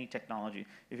like with any technology.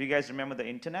 If you guys remember the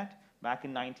internet, back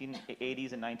in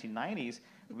 1980s and 1990s,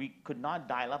 we could not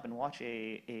dial up and watch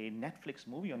a Netflix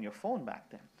movie on your phone back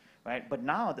then, right? But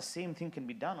now the same thing can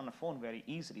be done on a phone very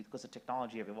easily because the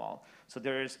technology have evolved. So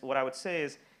there's, what I would say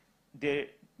is,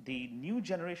 the new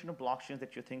generation of blockchains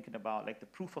that you're thinking about, like the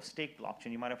proof of stake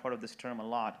blockchain, you might have heard of this term a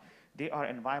lot, they are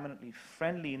environmentally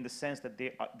friendly in the sense that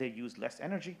they use less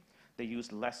energy, they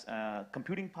use less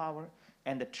computing power,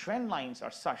 And the trend lines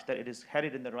are such that it is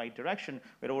headed in the right direction,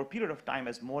 where over a period of time,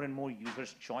 as more and more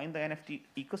users join the NFT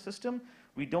ecosystem,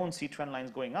 we don't see trend lines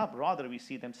going up. Rather, we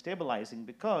see them stabilizing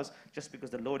just because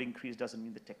the load increase doesn't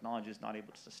mean the technology is not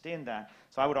able to sustain that.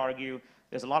 So I would argue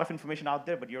there's a lot of information out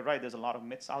there, but you're right, there's a lot of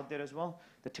myths out there as well.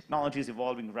 The technology is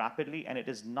evolving rapidly, and it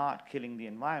is not killing the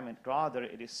environment. Rather,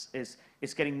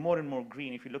 it's getting more and more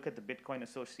green. If you look at the Bitcoin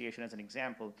Association as an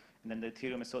example, and then the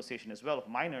Ethereum Association as well of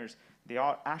miners, they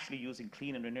are actually using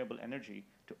clean and renewable energy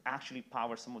to actually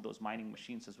power some of those mining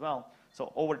machines as well.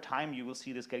 So over time, you will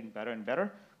see this getting better and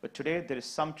better. But today, there is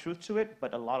some truth to it,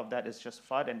 but a lot of that is just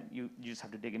FUD, and you just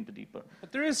have to dig into deeper.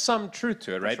 But there is some truth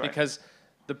to it, right? That's right. Because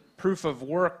the proof of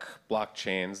work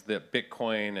blockchains, the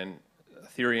Bitcoin and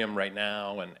Ethereum right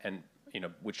now, and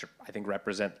which I think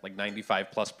represent like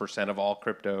 95+% of all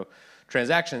crypto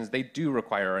transactions, they do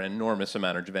require an enormous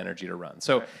amount of energy to run.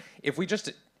 So if we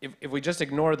just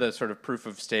ignore the sort of proof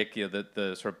of stake,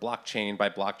 the sort of blockchain by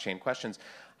blockchain questions,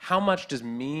 how much does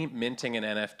me minting an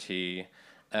NFT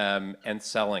and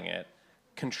selling it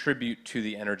contribute to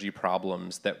the energy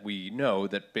problems that we know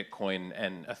that Bitcoin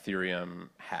and Ethereum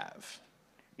have?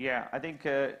 Yeah, I think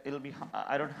it'll be,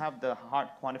 I don't have the hard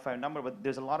quantified number, but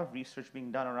there's a lot of research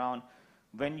being done around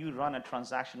when you run a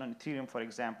transaction on Ethereum, for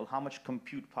example, how much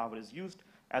compute power is used.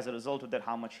 As a result of that,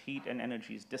 how much heat and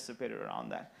energy is dissipated around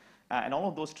that. And all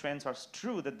of those trends are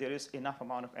true that there is enough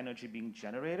amount of energy being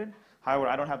generated. However,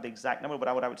 I don't have the exact number,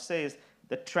 but what I would say is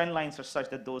the trend lines are such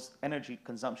that those energy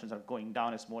consumptions are going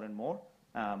down as more and more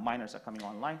miners are coming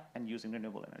online and using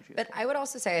renewable energy. But I would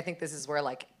also say I think this is where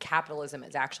like capitalism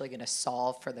is actually going to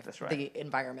solve for the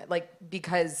environment, like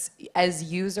because as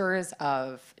users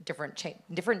of different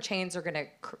chains are going to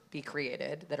be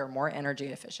created that are more energy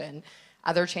efficient,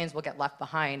 other chains will get left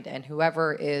behind, and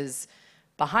whoever is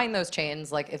behind those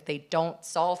chains, like if they don't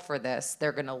solve for this,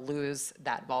 they're going to lose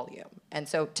that volume. And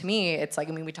so to me, it's like,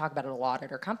 I mean, we talk about it a lot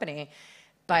at our company.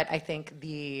 But I think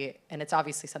and it's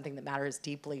obviously something that matters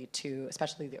deeply to,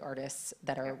 especially the artists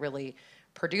that are really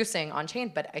producing on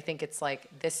chain. But I think it's like,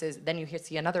 then you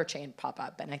see another chain pop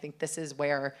up. And I think this is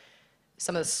where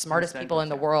some of the smartest people in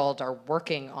the world are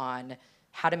working on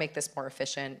how to make this more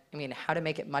efficient. I mean, how to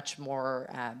make it much more,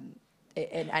 and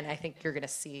I think you're going to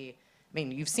see, I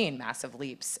mean, you've seen massive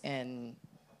leaps in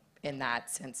that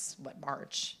since,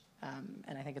 March.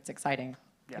 And I think it's exciting.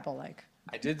 Yeah. People like.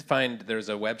 I did find there's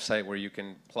a website where you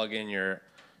can plug in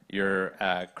your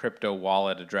crypto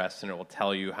wallet address, and it will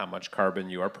tell you how much carbon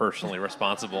you are personally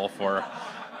responsible for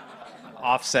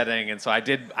offsetting. And so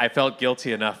I felt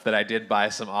guilty enough that I did buy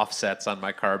some offsets on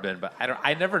my carbon, but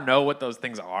I never know what those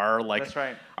things are. Like, that's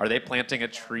right. Are they planting a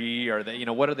tree? Are they,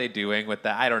 what are they doing with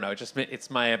that? I don't know.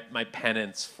 It's my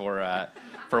penance for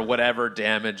whatever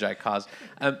damage I caused.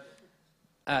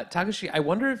 Takeshi, I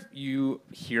wonder if you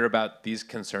hear about these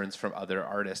concerns from other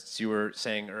artists. You were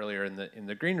saying earlier in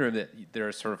the green room that there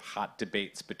are sort of hot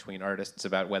debates between artists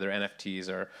about whether NFTs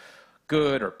are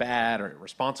good or bad or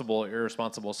responsible or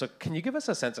irresponsible. So can you give us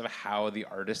a sense of how the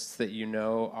artists that you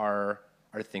know are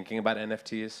thinking about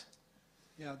NFTs?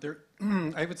 Yeah,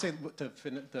 I would say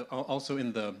also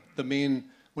in one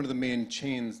of the main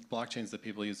blockchains that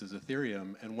people use is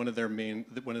Ethereum, and one of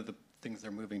the things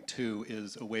they're moving to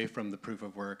is away from the proof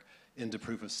of work into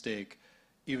proof of stake,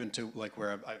 even to like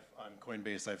where on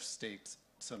Coinbase I've staked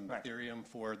some Ethereum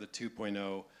for the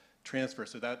 2.0 transfer.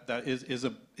 So that is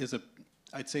a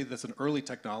I'd say that's an early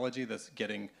technology that's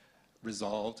getting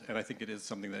resolved, and I think it is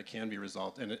something that can be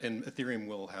resolved, and Ethereum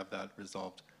will have that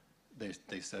resolved.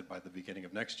 They said by the beginning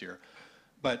of next year.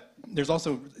 But there's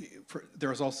also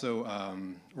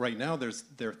right now there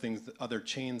are things, other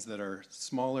chains that are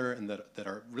smaller and that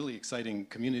are really exciting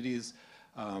communities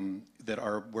that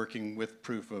are working with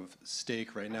proof of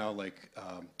stake right now. Like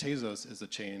Tezos is a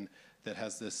chain that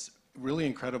has this really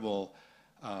incredible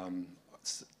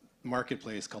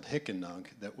marketplace called Hick and Nunk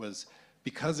that was,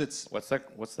 because it's what's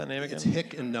that name again? It's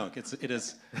Hick and Nunk. It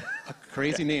is a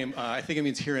crazy name. I think it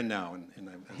means here and now,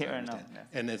 here and now, yeah.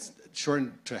 And it's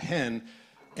shortened to hen.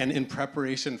 And in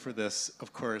preparation for this,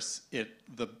 of course,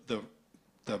 the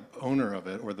owner of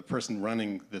it, or the person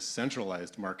running this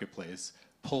centralized marketplace,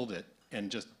 pulled it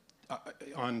and just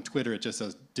on Twitter it just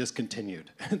says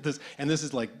discontinued. This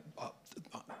is like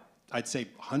I'd say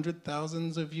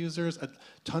thousands of users,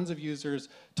 tons of users,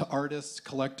 to artists,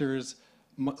 collectors,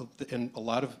 and a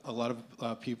lot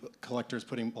of people, collectors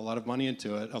putting a lot of money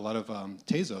into it, a lot of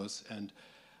Tezos. And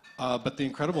but the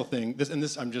incredible thing,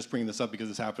 I'm just bringing this up because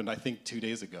this happened, I think, 2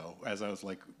 days ago, as I was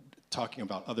like talking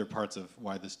about other parts of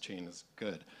why this chain is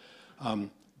good.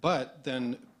 But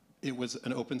then it was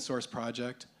an open source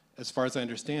project. as far as I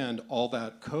understand, all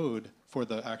that code for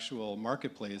the actual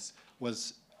marketplace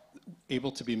was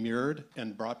able to be mirrored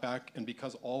and brought back, and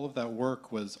because all of that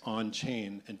work was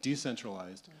on-chain and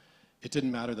decentralized, it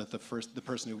didn't matter that the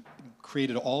person who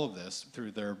created all of this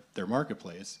through their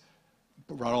marketplace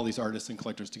brought all these artists and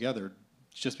collectors together.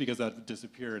 Just because that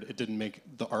disappeared, it didn't make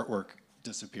the artwork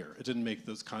disappear. It didn't make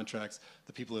those contracts,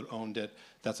 the people who owned it,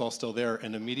 that's all still there,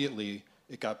 and immediately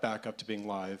it got back up to being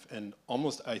live and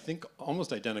I think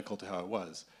almost identical to how it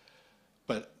was.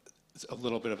 But it's a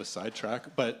little bit of a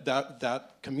sidetrack, but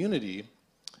that community,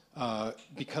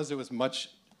 because it was much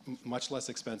less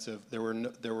expensive, there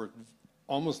were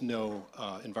almost no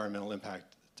environmental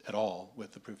impact at all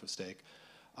with the proof of stake.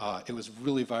 It was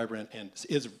really vibrant and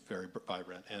is very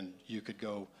vibrant, and you could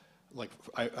go, like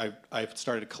I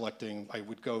started collecting. I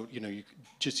would go, you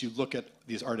look at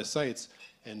these artist sites,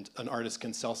 and an artist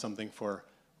can sell something for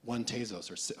 1 Tezos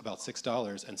or about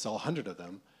 $6 and sell 100 of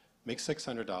them. Make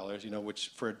 $600,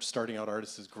 which for a starting out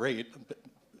artist is great, but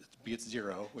be it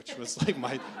 0, which was like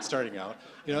my starting out,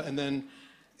 and then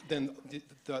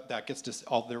that gets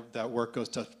to that work goes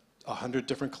to 100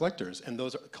 different collectors, and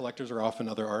those collectors are often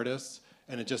other artists,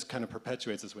 and it just kind of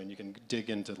perpetuates this way. And you can dig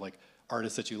into like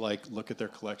artists that you like, look at their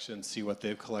collection, see what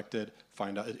they've collected,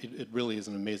 find out. It really is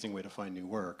an amazing way to find new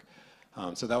work.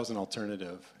 So that was an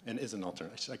alternative, and is an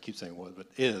alternative. I keep saying was, but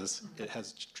it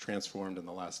has transformed in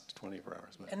the last 24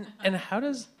 hours. But. And how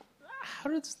does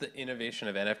the innovation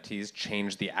of NFTs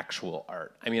change the actual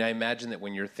art? I mean, I imagine that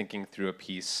when you're thinking through a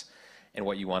piece and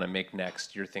what you want to make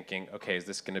next, you're thinking, okay, is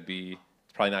this going to be?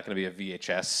 It's probably not going to be a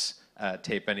VHS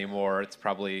tape anymore. It's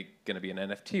probably going to be an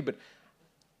NFT. But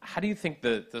how do you think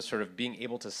the sort of being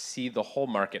able to see the whole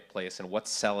marketplace and what's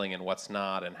selling and what's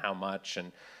not and how much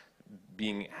and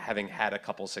having had a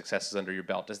couple successes under your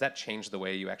belt, does that change the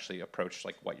way you actually approach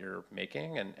like what you're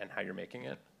making and how you're making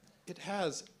it? It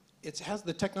has.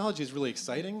 The technology is really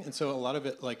exciting, and so a lot of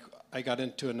it, like I got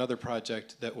into another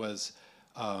project that was,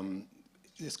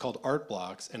 it's called Art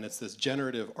Blocks, and it's this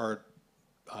generative art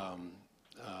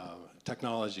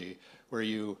technology where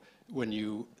when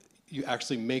you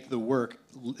actually make the work,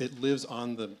 it lives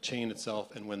on the chain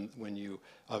itself, and when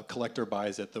a collector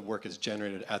buys it, the work is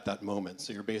generated at that moment.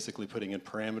 So you're basically putting in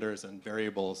parameters and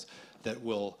variables that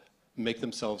will make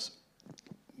themselves,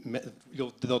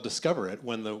 they'll discover it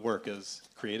when the work is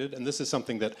created. And this is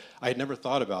something that I had never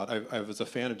thought about. I was a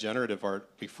fan of generative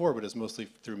art before, but it's mostly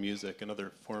through music and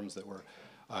other forms that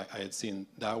I had seen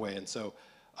that way. And so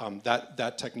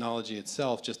that technology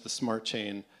itself, just the smart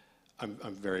chain, I'm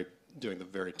doing the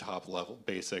very top level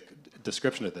basic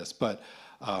description of this, but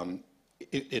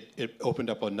it opened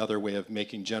up another way of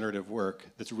making generative work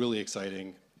that's really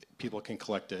exciting. People can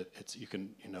collect it.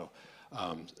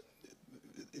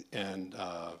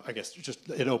 I guess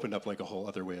it opened up like a whole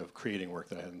other way of creating work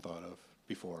that I hadn't thought of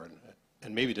before,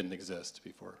 and maybe didn't exist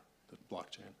before the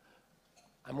blockchain.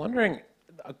 I'm wondering,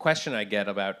 a question I get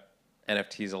about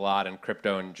NFTs a lot and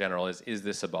crypto in general is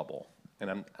this a bubble?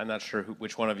 And I'm not sure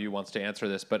which one of you wants to answer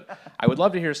this, but I would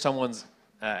love to hear someone's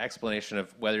explanation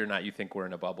of whether or not you think we're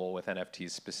in a bubble with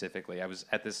NFTs specifically. I was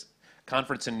at this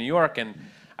conference in New York, and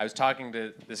I was talking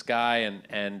to this guy,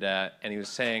 and he was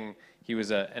saying he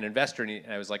was an investor,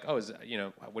 and I was like, oh,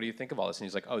 what do you think of all this? And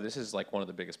he's like, oh, this is like one of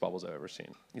the biggest bubbles I've ever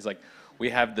seen. He's like, we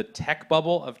have the tech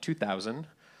bubble of 2000,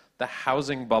 the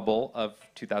housing bubble of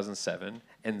 2007,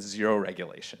 and zero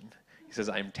regulation. He says,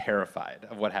 I'm terrified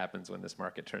of what happens when this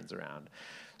market turns around.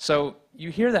 So you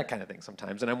hear that kind of thing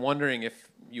sometimes, and I'm wondering if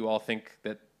you all think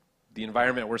that the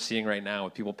environment we're seeing right now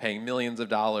with people paying millions of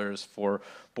dollars for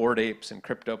Bored Apes and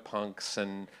CryptoPunks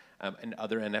and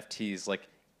other NFTs, like,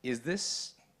 is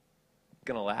this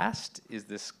going to last? Is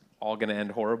this all going to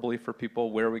end horribly for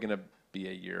people? Where are we going to be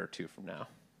a year or two from now?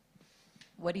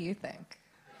 What do you think?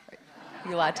 Are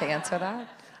you allowed to answer that?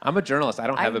 I'm a journalist. I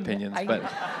don't have opinions, but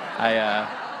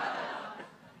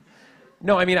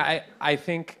no, I mean, I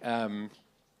think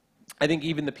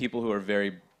even the people who are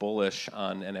very bullish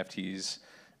on NFTs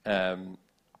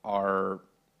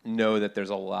know that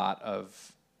there's a lot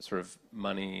of sort of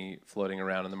money floating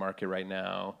around in the market right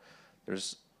now.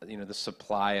 There's, the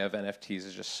supply of NFTs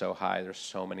is just so high. There's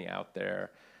so many out there,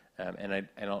 and I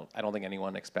don't think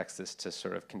anyone expects this to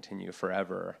sort of continue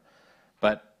forever.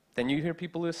 But then you hear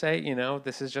people who say,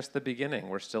 this is just the beginning.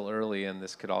 We're still early, and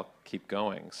this could all keep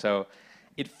going. So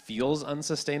it feels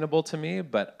unsustainable to me,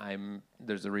 but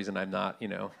there's a reason I'm not,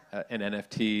 an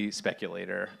NFT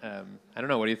speculator. I don't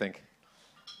know. What do you think?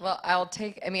 Well,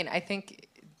 I think,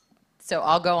 so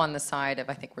I'll go on the side of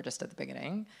I think we're just at the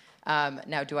beginning.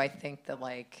 Now, do I think that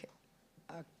like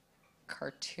a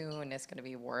cartoon is going to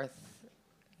be worth,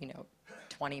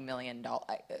 $20 million.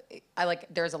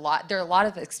 There are a lot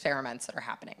of experiments that are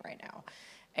happening right now.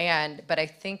 But I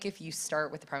think if you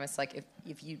start with the premise, like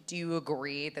if you do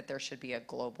agree that there should be a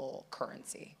global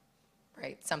currency,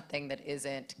 right? Something that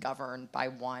isn't governed by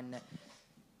one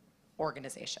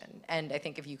organization. And I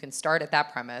think if you can start at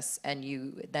that premise and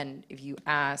if you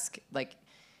ask, like,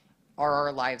 are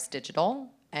our lives digital?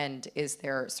 And is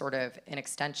there sort of an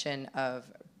extension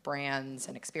of brands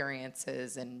and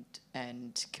experiences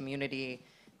and community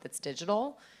that's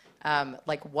digital?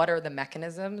 Like, what are the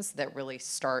mechanisms that really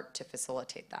start to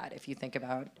facilitate that? If you think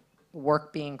about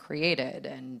work being created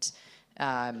and,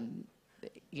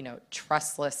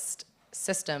 trustless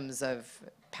systems of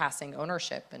passing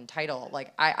ownership and title,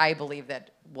 like, I believe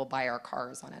that we'll buy our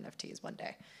cars on NFTs one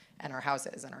day, and our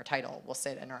houses and our title will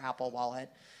sit in our Apple Wallet,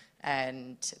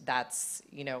 and that's,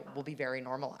 will be very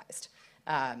normalized.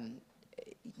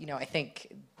 I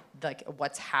think, like,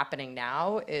 what's happening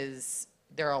now is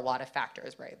there are a lot of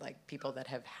factors, right? Like, people that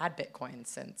have had Bitcoin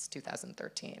since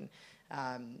 2013,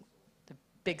 the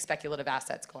big speculative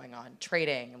assets going on,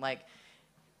 trading, like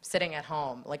sitting at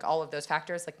home, like all of those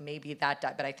factors, like maybe but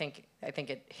I think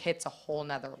it hits a whole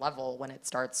nother level when it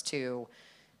starts to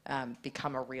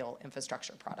become a real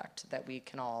infrastructure product that we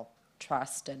can all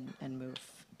trust and move.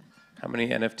 How many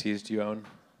NFTs do you own?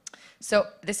 So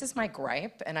this is my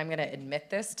gripe, and I'm going to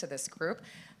admit this to this group: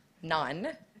 none,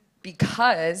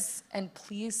 because, and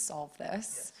please solve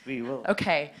this. Yes, we will.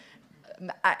 Okay,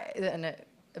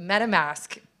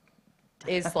 MetaMask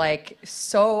is like,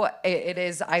 so it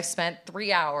is. I spent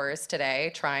 3 hours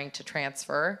today trying to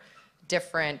transfer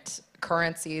different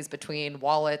currencies between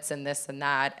wallets and this and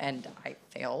that, and I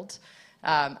failed.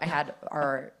 I had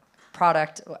our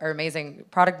amazing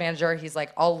product manager. He's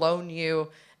like, I'll loan you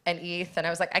an ETH, and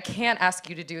I was like, I can't ask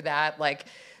you to do that. Like,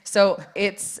 so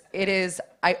it is.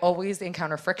 I always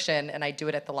encounter friction, and I do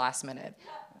it at the last minute.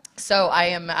 So I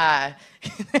am.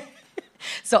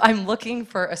 So I'm looking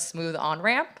for a smooth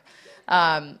on-ramp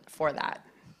for that.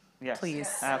 Yes, please.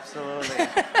 Absolutely.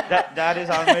 that is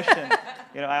our mission.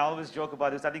 I always joke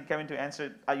about this. I think, Kevin, to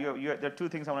answer, there are two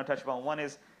things I want to touch upon. One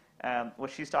is what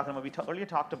she's talking about. We earlier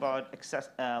talked about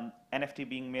NFT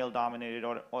being male-dominated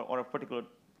or a particular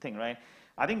thing, right?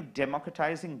 I think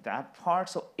democratizing that part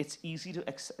so it's easy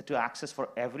to access for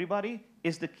everybody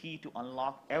is the key to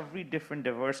unlock every different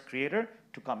diverse creator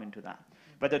to come into that.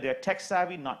 Whether they're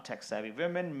tech-savvy, not tech-savvy,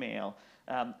 women, male,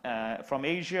 from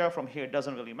Asia, from here, it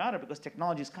doesn't really matter because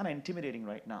technology is kind of intimidating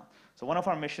right now. So one of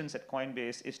our missions at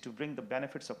Coinbase is to bring the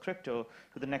benefits of crypto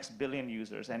to the next billion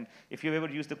users. And if you've ever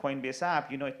used the Coinbase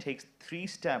app, it takes 3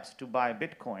 steps to buy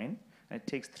Bitcoin, and it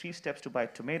takes 3 steps to buy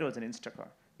tomatoes in Instacart.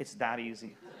 It's that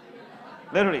easy.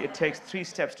 Literally, it takes 3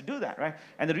 steps to do that, right?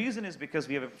 And the reason is because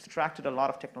we have abstracted a lot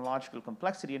of technological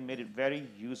complexity and made it very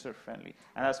user-friendly.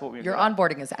 And that's what we're doing. Your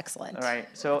onboarding is excellent. Right.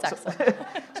 Excellent.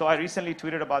 So I recently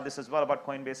tweeted about this as well, about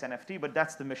Coinbase NFT, but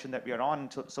that's the mission that we are on,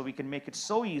 so we can make it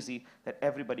so easy that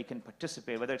everybody can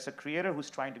participate, whether it's a creator who's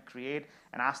trying to create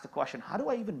and ask the question, how do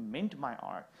I even mint my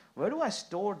art? Where do I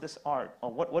store this art? Or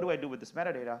what do I do with this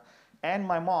metadata? And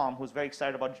my mom, who's very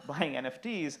excited about buying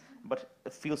NFTs, but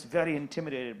feels very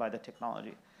intimidated by the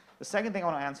technology. The second thing I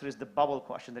want to answer is the bubble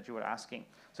question that you were asking.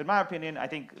 So in my opinion, I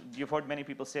think you've heard many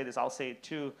people say this, I'll say it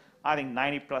too, I think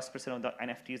 90+% of the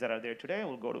NFTs that are there today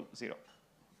will go to zero.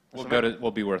 Will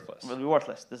be worthless. Will be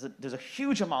worthless. There's a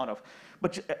huge amount of,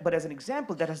 but as an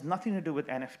example, that has nothing to do with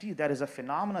NFT. That is a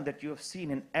phenomenon that you have seen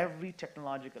in every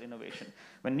technological innovation.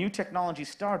 When new technology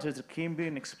starts, there can be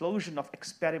an explosion of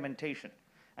experimentation.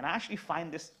 And I actually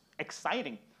find this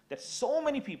exciting that so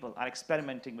many people are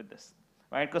experimenting with this,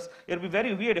 right? Because it would be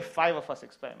very weird if 5 of us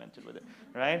experimented with it,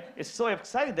 right? It's so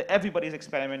exciting that everybody's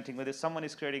experimenting with it. Someone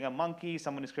is creating a monkey,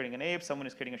 someone is creating an ape, someone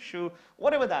is creating a shoe,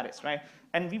 whatever that is, right?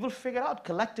 And we will figure out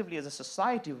collectively as a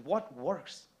society what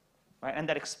works, right? And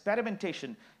that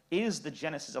experimentation is the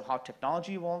genesis of how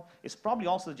technology evolves. It's probably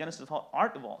also the genesis of how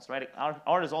art evolves, right?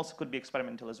 Art is also could be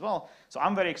experimental as well. So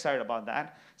I'm very excited about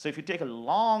that. So if you take a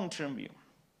long-term view,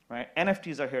 right?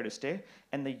 NFTs are here to stay,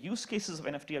 and the use cases of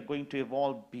NFT are going to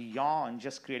evolve beyond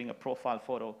just creating a profile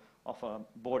photo of a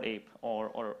bored ape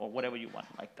or whatever you want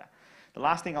like that. The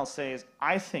last thing I'll say is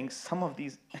I think some of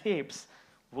these apes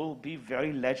will be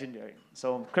very legendary.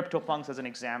 So CryptoPunks as an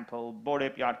example, Bored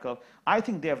Ape Yacht Club, I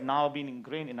think they have now been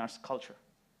ingrained in our culture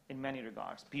in many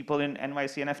regards. People in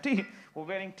NYC NFT were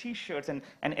wearing T-shirts, and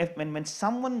when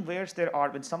someone wears their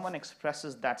art, when someone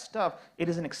expresses that stuff, it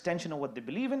is an extension of what they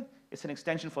believe in, It's an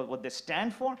extension for what they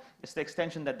stand for. It's the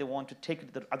extension that they want to take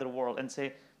it to the other world and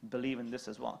say, believe in this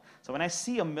as well. So when I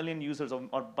see 1 million users or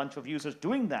a bunch of users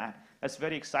doing that, that's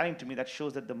very exciting to me. That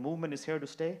shows that the movement is here to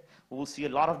stay. We will see a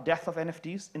lot of death of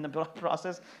NFTs in the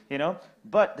process,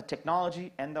 but the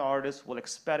technology and the artists will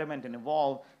experiment and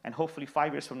evolve, and hopefully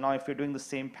 5 years from now, if you're doing the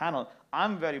same panel,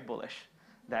 I'm very bullish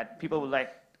that people will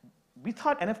like, we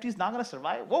thought NFTs not going to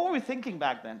survive? What were we thinking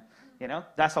back then?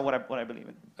 That's what I believe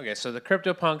in. Okay, so the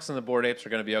CryptoPunks and the Bored Apes are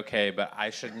going to be okay, but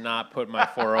I should not put my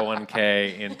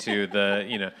 401k into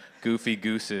the, Goofy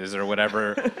Gooses or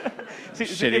whatever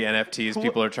shitty NFTs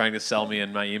people are trying to sell me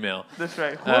in my email. That's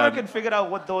right. Whoever can figure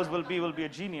out what those will be a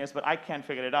genius, but I can't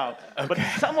figure it out. Okay. But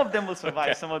some of them will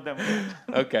survive, some of them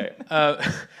won't. Okay.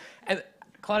 And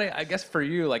Claudia, I guess for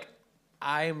you,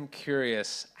 I'm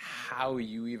curious how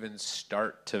you even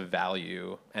start to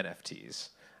value NFTs.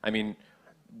 I mean,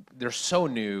 they're so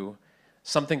new.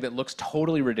 Something that looks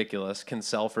totally ridiculous can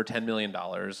sell for $10 million.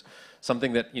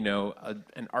 Something that,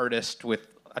 an artist with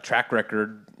a track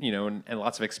record, and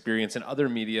lots of experience in other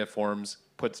media forms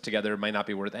puts together might not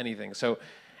be worth anything. So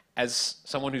as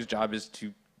someone whose job is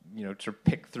to, to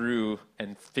pick through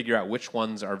and figure out which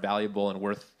ones are valuable and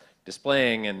worth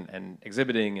displaying and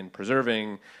exhibiting and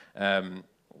preserving,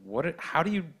 how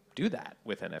do you do that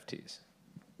with NFTs?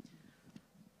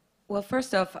 Well,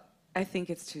 first off, I think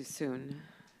it's too soon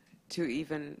to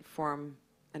even form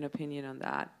an opinion on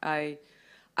that.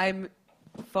 I'm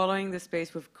following the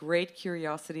space with great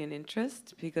curiosity and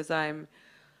interest because I'm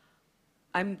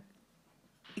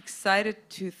excited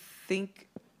to think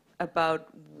about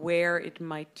where it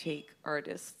might take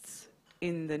artists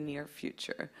in the near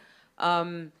future.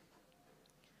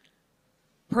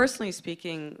 Personally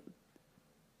speaking,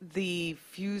 the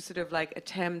few sort of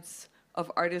attempts of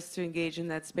artists to engage in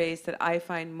that space that I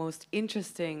find most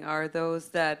interesting are those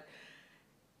that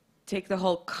take the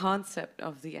whole concept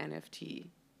of the NFT,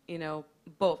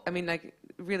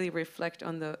 really reflect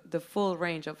on the full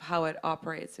range of how it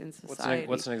operates in society.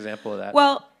 What's an example of that?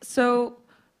 Well, so,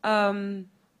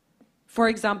 for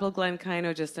example, Glenn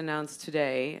Kino just announced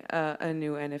today a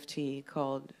new NFT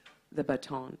called The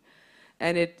Baton.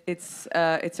 And it's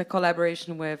a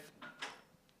collaboration with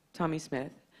Tommy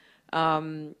Smith.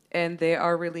 And they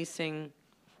are releasing,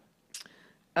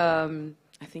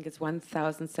 I think it's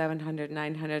 1,700,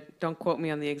 900, don't quote me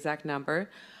on the exact number,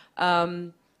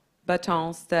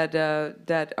 batons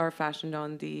that are fashioned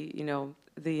on the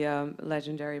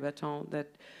legendary baton that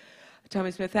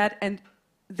Tommy Smith had. And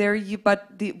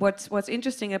what's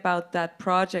interesting about that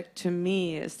project to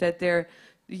me is that they're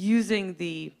using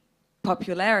the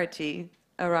popularity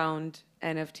around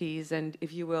NFTs and,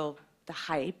 if you will, the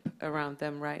hype around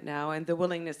them right now and the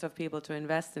willingness of people to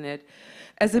invest in it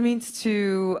as a means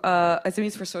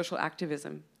for social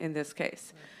activism in this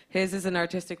case. His is an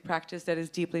artistic practice that is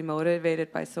deeply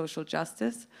motivated by social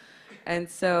justice. And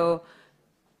so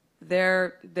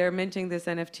they're minting this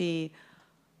NFT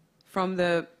from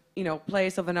the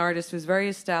place of an artist who's very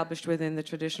established within the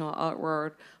traditional art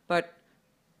world, but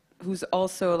who's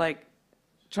also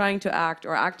trying to act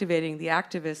or activating the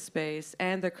activist space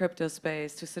and the crypto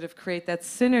space to sort of create that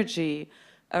synergy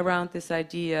around this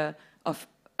idea of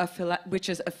which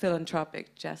is a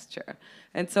philanthropic gesture.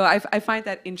 And so I find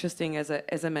that interesting as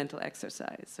a mental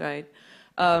exercise, right?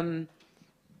 But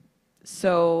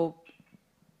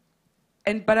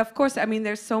of course, I mean,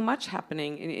 there's so much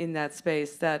happening in that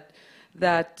space that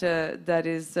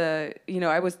is, I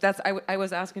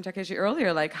was asking Takeshi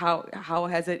earlier, how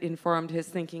has it informed his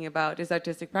thinking about his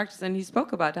artistic practice? And he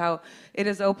spoke about how it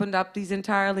has opened up these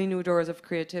entirely new doors of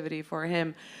creativity for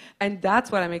him. And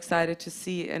that's what I'm excited to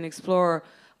see and explore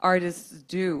artists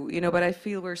do, but I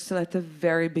feel we're still at the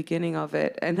very beginning of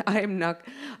it. And I'm not,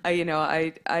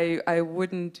 I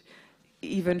wouldn't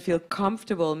even feel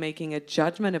comfortable making a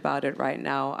judgment about it right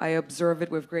now. I observe it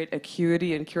with great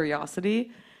acuity and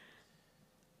curiosity.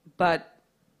 But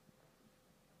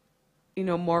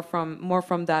more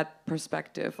from that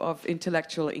perspective of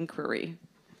intellectual inquiry.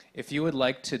 If you would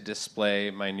like to display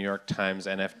my New York Times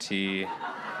NFT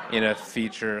in a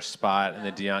feature spot in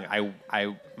the De Young,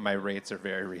 my rates are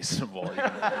very reasonable. You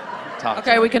can talk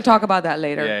okay, we can talk about that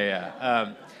later.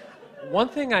 Yeah. One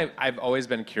thing I've always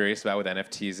been curious about with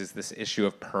NFTs is this issue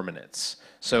of permanence.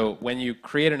 So when you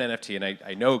create an NFT, and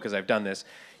I know because I've done this,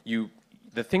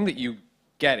 the thing that you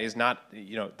get is not,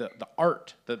 the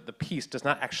art, the piece does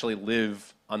not actually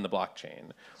live on the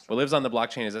blockchain. What lives on the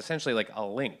blockchain is essentially like a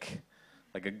link,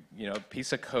 like a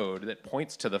piece of code that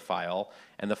points to the file,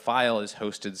 and the file is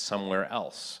hosted somewhere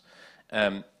else.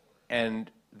 And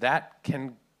that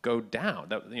can go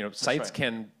down. Sites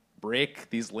can break,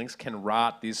 these links can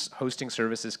rot, these hosting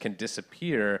services can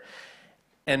disappear.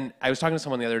 And I was talking to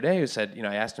someone the other day who said,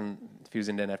 I asked him if he was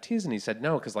into NFTs, and he said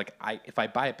no, because like if I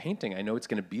buy a painting, I know it's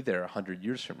going to be there 100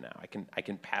 years from now. I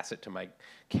can pass it to my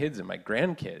kids and my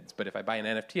grandkids. But if I buy an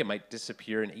NFT, it might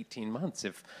disappear in 18 months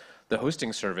if the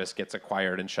hosting service gets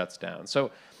acquired and shuts down.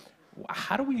 So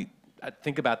how do we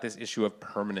think about this issue of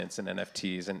permanence in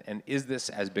NFTs, and is this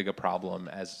as big a problem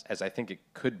as I think it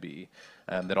could be,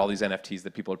 that all these NFTs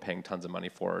that people are paying tons of money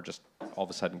for are just all of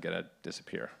a sudden going to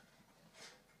disappear?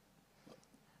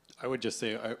 I would just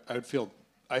say I feel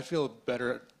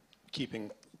better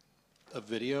keeping a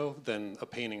video than a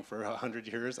painting for 100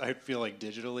 years. I feel like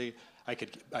digitally I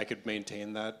could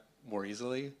maintain that more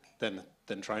easily than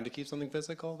trying to keep something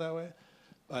physical that way.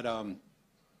 But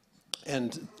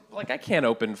and like I can't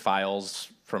open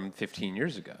files from 15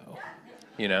 years ago,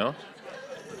 I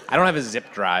don't have a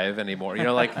zip drive anymore,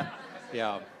 like.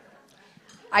 yeah.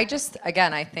 I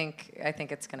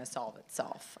think it's going to solve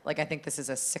itself. Like, I think this is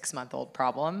a 6-month-old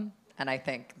problem, and I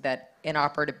think that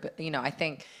I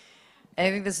think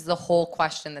this is the whole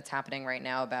question that's happening right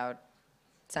now about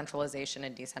centralization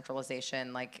and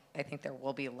decentralization. Like, I think there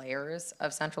will be layers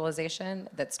of centralization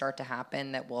that start to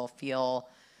happen that will feel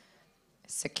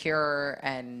secure,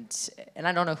 and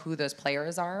I don't know who those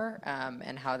players are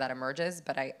and how that emerges,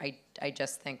 but I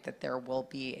just think that there will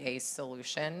be a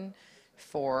solution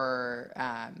for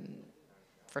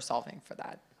solving for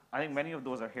that. I think many of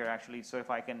those are here actually. So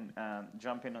if I can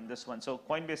jump in on this one. So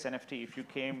Coinbase NFT, if you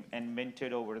came and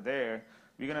minted over there,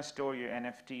 you're going to store your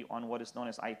NFT on what is known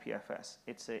as IPFS.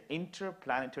 It's an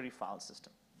interplanetary file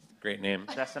system. Great name.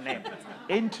 That's the name.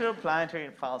 Interplanetary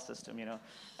file system,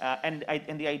 and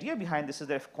the idea behind this is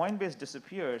that if Coinbase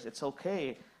disappears, it's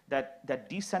okay that that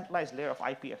decentralized layer of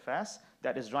IPFS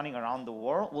that is running around the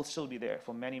world will still be there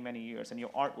for many, many years, and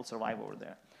your art will survive over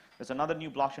there. There's another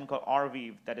new blockchain called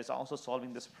Arweave that is also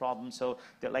solving this problem. So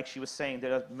that, like she was saying,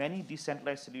 there are many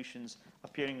decentralized solutions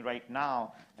appearing right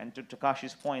now, and to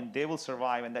Takashi's point, they will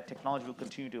survive, and that technology will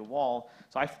continue to evolve.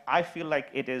 So I feel like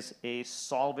it is a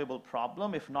solvable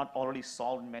problem, if not already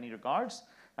solved in many regards.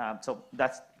 So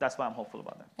that's why I'm hopeful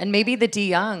about that. And maybe the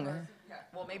Young,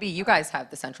 well, maybe you guys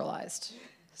have the centralized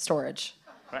storage.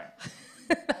 Right.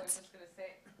 I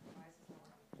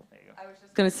was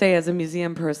just going to say, as a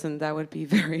museum person, that would be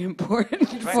very important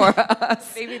for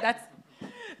us. Maybe that's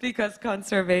because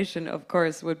conservation, of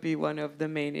course, would be one of the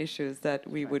main issues that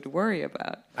we would worry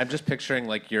about. I'm just picturing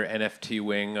like your NFT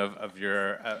wing of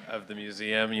the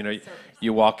museum.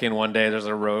 You walk in one day, there's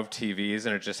a row of TVs,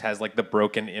 and it just has like the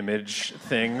broken image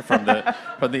thing from the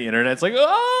internet. It's like,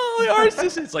 oh, the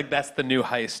artist! It's like that's the new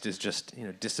heist, is just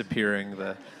disappearing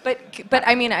the. But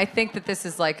I mean, I think that this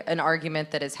is like an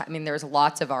argument that is. I mean, there's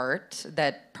lots of art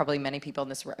that probably many people in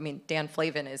this. I mean, Dan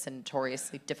Flavin is a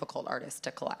notoriously difficult artist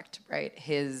to collect, right?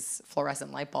 His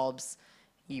fluorescent light bulbs,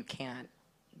 you can't.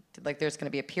 Like, there's going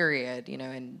to be a period,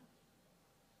 in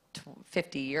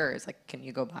 50 years, like, can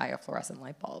you go buy a fluorescent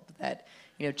light bulb? That,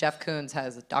 Jeff Koons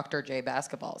has Dr. J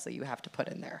basketballs that you have to put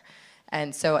in there.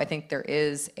 And so I think there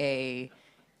is a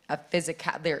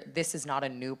physical, this is not a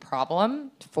new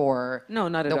problem for No,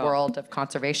 not at the all. world of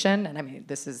conservation. And I mean,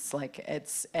 this is like,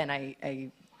 it's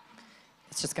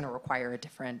just going to require a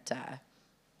different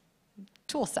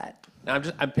tool set. Now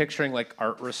I'm picturing like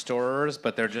art restorers,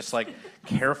 but they're just like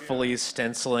carefully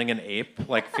stenciling an ape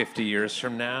like 50 years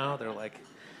from now. They're like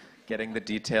getting the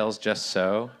details just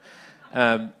so.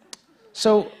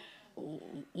 So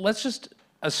let's just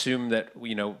assume that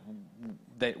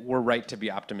that we're right to be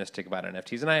optimistic about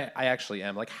NFTs, and I actually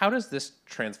am. Like, how does this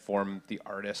transform the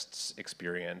artist's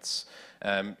experience?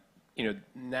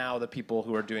 Now the people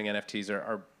who are doing NFTs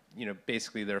are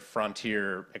basically they're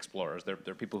frontier explorers.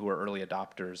 They're people who are early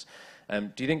adopters.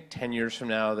 Do you think 10 years from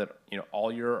now that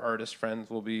all your artist friends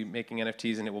will be making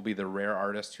NFTs, and it will be the rare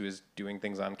artist who is doing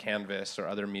things on Canvas or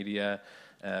other media,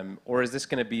 or is this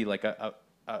going to be like a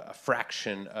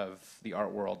fraction of the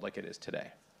art world like it is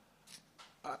today?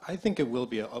 I think it will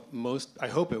be I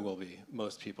hope it will be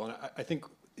most people. And I think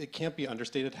it can't be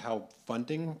understated how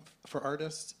funding for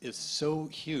artists is so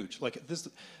huge. Like this,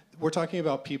 we're talking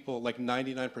about people, like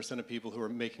 99% of people who are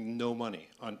making no money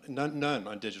on none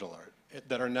on digital art,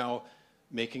 that are now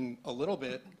making a little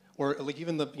bit, or like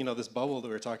even the this bubble that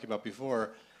we were talking about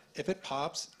before. If it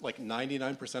pops, like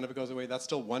 99% of it goes away. That's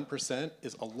still 1%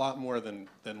 is a lot more than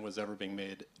was ever being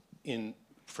made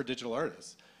for digital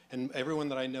artists. And everyone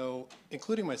that I know,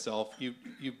 including myself, you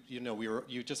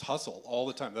just hustle all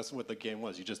the time. That's what the game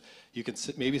was. You can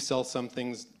maybe sell some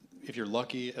things if you're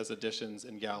lucky as editions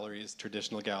in galleries,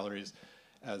 traditional galleries,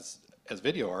 as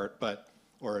video art,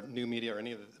 or new media or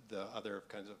any of the other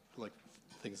kinds of like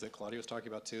things that Claudia was talking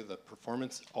about too, the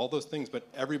performance, all those things, but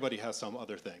everybody has some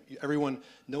other thing.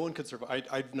 No one could survive.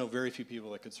 I know very few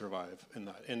people that could survive in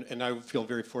that. And I feel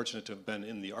very fortunate to have been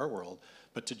in the art world,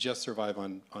 but to just survive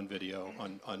on video,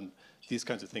 on these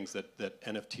kinds of things that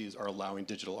NFTs are allowing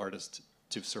digital artists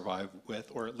to survive with,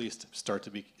 or at least start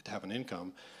to have an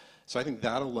income. So I think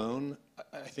that alone,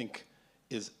 I think,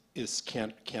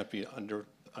 can't be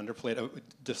underplayed,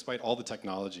 despite all the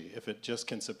technology. If it just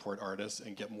can support artists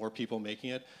and get more people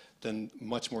making it, then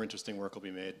much more interesting work will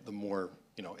be made. The more,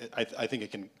 I think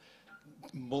it can,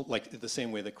 like the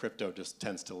same way that crypto just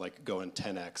tends to like go in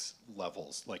 10x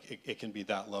levels. Like it can be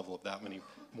that level of that many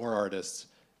more artists,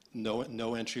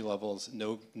 no entry levels,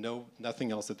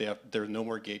 nothing else that they have. There are no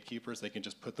more gatekeepers. They can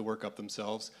just put the work up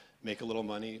themselves, make a little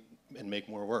money, and make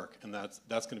more work. And that's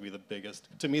going to be the biggest.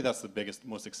 To me, that's the biggest,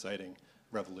 most exciting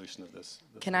revolution of this.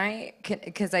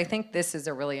 Because I think this is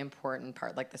a really important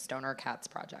part, like the Stoner Cats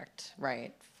project,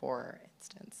 right? For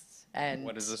instance. And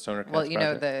what is the Stoner Cats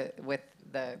project? Well,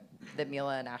 the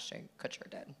Mila and Ashton Kutcher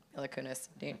did. Mila Kunis,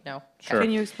 do you know? Sure.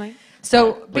 Can you explain?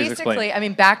 So Please basically, explain. I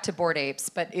mean, back to Bored Apes,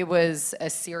 but it was a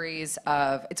series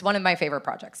of, it's one of my favorite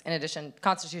projects. In addition,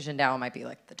 Constitution DAO might be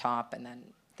like the top, and then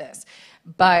this.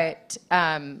 But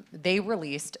they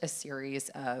released a series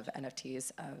of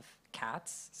NFTs of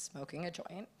cats smoking a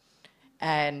joint.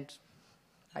 And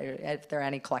if there are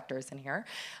any collectors in here.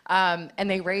 And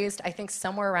they raised, I think,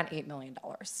 somewhere around $8 million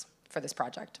for this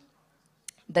project,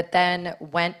 that then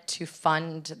went to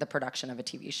fund the production of a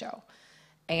TV show.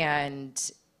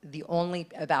 And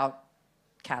about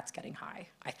cats getting high,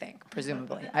 I think,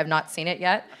 presumably. I've not seen it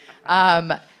yet.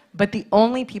 But the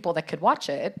only people that could watch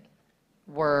it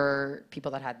were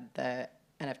people that had the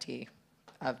NFT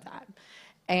of that.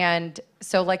 And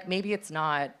so, like, maybe it's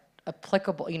not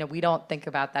applicable. We don't think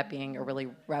about that being a really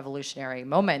revolutionary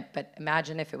moment, but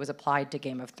imagine if it was applied to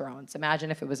Game of Thrones.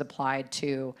 Imagine if it was applied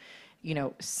to,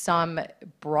 some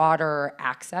broader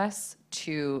access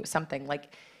to something.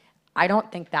 Like, I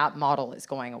don't think that model is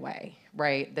going away,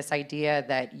 right? This idea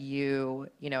that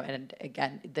and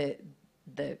again,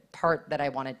 the part that I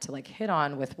wanted to like hit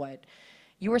on with what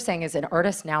you were saying is an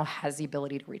artist now has the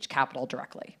ability to reach capital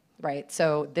directly, right?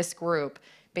 So this group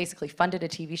basically funded a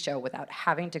TV show without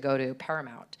having to go to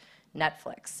Paramount,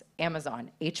 Netflix,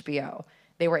 Amazon, HBO.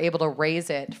 They were able to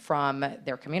raise it from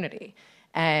their community.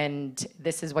 And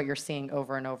this is what you're seeing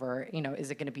over and over.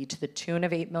 Is it going to be to the tune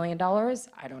of $8 million?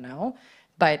 I don't know.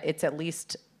 But it's at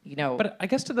least, But I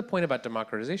guess to the point about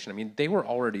democratization, I mean, they were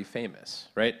already famous,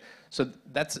 right? So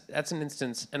that's an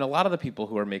instance, and a lot of the people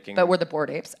who are making. But we're the Bored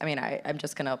Apes. I mean, I'm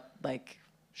just gonna like.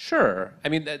 Sure. I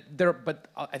mean, but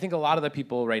I think a lot of the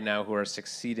people right now who are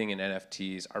succeeding in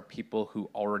NFTs are people who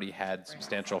already had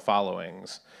substantial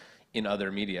followings in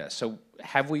other media. So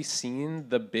have we seen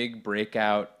the big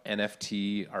breakout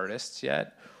NFT artists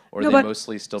yet? Or are they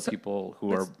mostly still people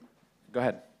who are... Go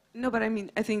ahead. No, but I mean,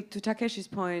 I think to Takeshi's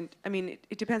point, I mean,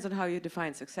 it depends on how you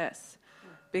define success.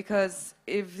 Because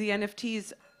if the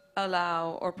NFTs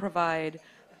allow or provide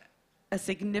a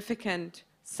significant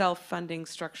self-funding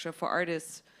structure for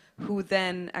artists who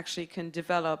then actually can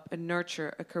develop and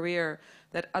nurture a career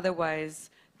that otherwise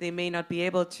they may not be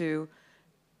able to,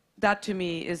 that to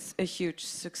me is a huge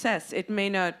success. It may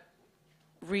not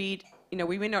we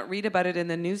may not read about it in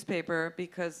the newspaper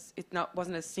because it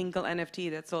wasn't a single NFT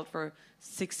that sold for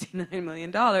 $69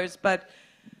 million, but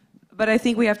I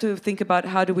think we have to think about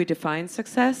how do we define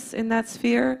success in that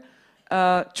sphere,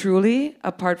 truly,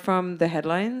 apart from the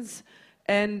headlines.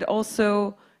 And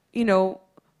also,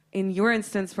 in your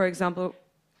instance, for example,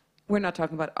 we're not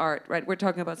talking about art, right? We're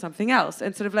talking about something else.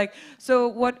 And sort of like,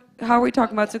 so how are we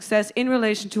talking about success in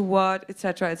relation to what, et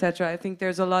cetera, et cetera? I think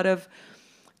there's a lot of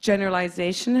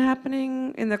generalization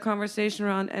happening in the conversation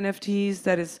around NFTs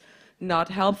that is not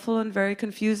helpful and very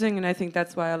confusing. And I think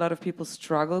that's why a lot of people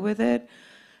struggle with it.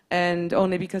 And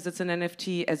only because it's an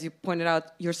NFT, as you pointed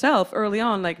out yourself early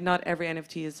on, like not every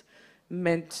NFT is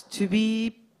meant to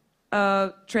be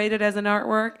traded as an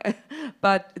artwork,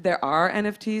 but there are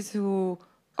NFTs who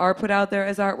are put out there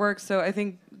as artwork. So I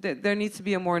think there needs to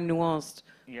be a more nuanced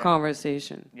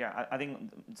conversation. Yeah, I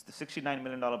think the $69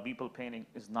 million Beeple painting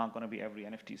is not going to be every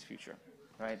NFT's future,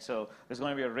 right? So there's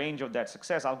going to be a range of that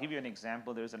success. I'll give you an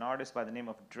example. There's an artist by the name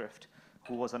of Drift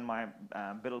who was on my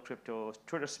Biddle Crypto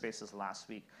Twitter Spaces last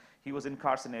week. He was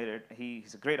incarcerated.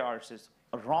 He's a great artist,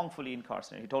 wrongfully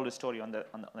incarcerated. He told his story on the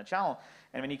channel.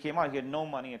 And when he came out, he had no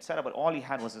money, etc. But all he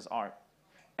had was his art.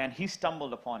 And he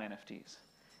stumbled upon NFTs.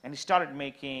 And he started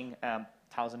making $1,000,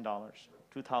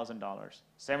 $2,000,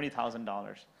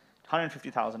 $70,000,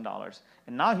 $150,000.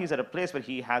 And now he's at a place where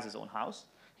he has his own house.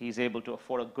 He's able to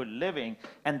afford a good living.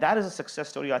 And that is a success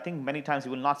story I think many times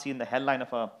you will not see in the headline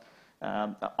of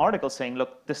an article saying,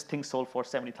 look, this thing sold for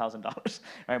 $70,000.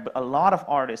 Right? But a lot of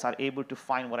artists are able to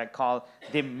find what I call,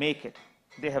 they make it.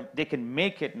 They can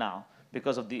make it now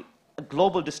because of the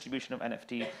global distribution of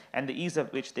NFT and the ease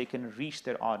of which they can reach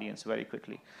their audience very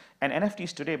quickly. And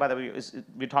NFTs today, by the way,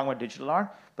 we're talking about digital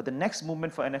art, but the next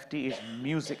movement for NFT is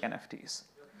music NFTs.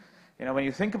 You know, when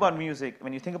you think about music,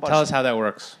 when you think about... Tell us how that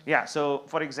works. Yeah, so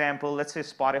for example, let's say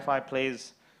Spotify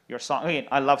plays your song. Again,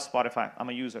 I love Spotify. I'm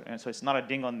a user, and so it's not a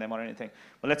ding on them or anything.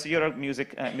 But let's say you're a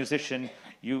musician.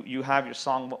 You have your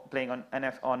song playing on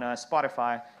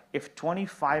Spotify. If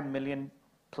 25 million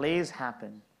plays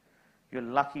happen, you're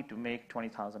lucky to make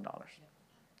 $20,000.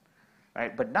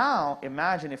 Right? But now,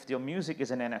 imagine if your music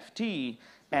is an NFT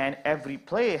and every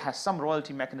play has some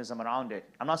royalty mechanism around it.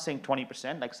 I'm not saying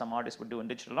 20% like some artists would do in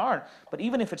digital art, but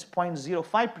even if it's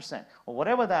 0.05% or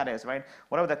whatever that is, right?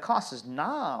 Whatever that cost is,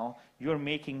 now you're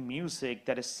making music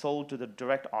that is sold to the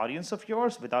direct audience of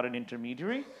yours without an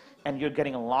intermediary, and you're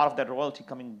getting a lot of that royalty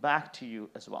coming back to you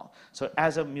as well. So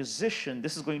as a musician,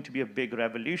 this is going to be a big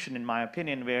revolution, in my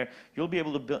opinion, where you'll be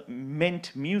able to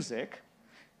mint music,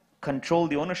 control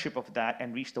the ownership of that,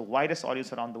 and reach the widest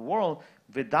audience around the world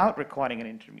without requiring an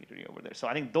intermediary over there. So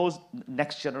I think those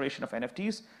next generation of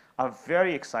NFTs are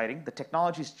very exciting. The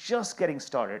technology is just getting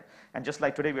started. And just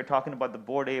like today, we're talking about the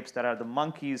bored apes that are the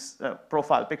monkey's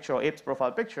profile picture or ape's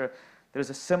profile picture, there's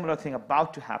a similar thing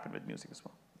about to happen with music as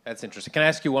well. That's interesting. Can I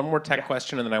ask you one more tech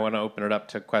question, and then I want to open it up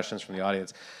to questions from the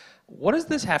audience? What does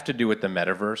this have to do with the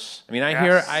metaverse? I mean,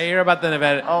 I hear about the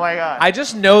metaverse. Oh my God! I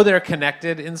just know they're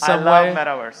connected in some way. I love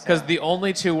metaverse. Because the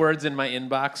only two words in my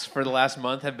inbox for the last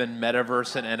month have been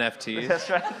metaverse and NFTs. That's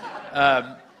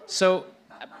right. So,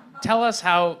 tell us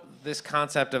how this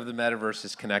concept of the metaverse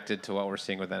is connected to what we're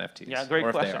seeing with NFTs. Yeah, great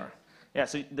or question. If they are. Yeah,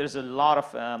 so there's a lot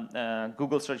of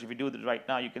Google search. If you do that right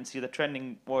now, you can see the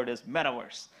trending word is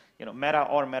metaverse. You know, meta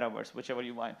or metaverse, whichever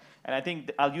you want. And I think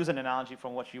I'll use an analogy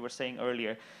from what you were saying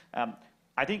earlier.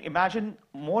 I think imagine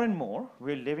more and more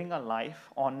we're living a life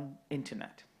on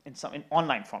internet, in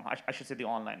online form. I should say the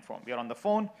online form. We are on the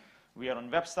phone, we are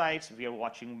on websites, we are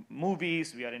watching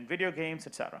movies, we are in video games,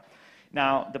 etc.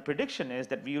 Now, the prediction is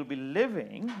that we will be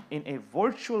living in a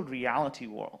virtual reality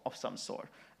world of some sort.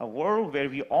 A world where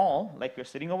we all, like we're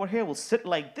sitting over here, will sit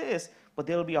like this, but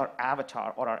there will be our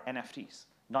avatar or our NFTs,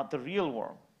 not the real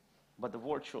world, but the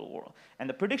virtual world. And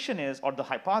the prediction is, or the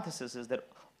hypothesis is, that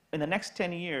in the next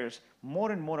 10 years,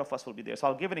 more and more of us will be there. So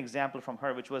I'll give an example from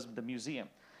her, which was the museum.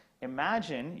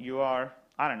 Imagine you are,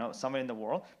 I don't know, somewhere in the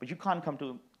world, but you can't come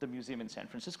to the museum in San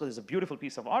Francisco. There's a beautiful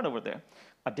piece of art over there,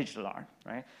 a digital art,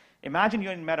 right? Imagine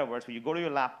you're in metaverse, where you go to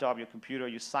your laptop, your computer,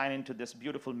 you sign into this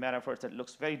beautiful metaverse that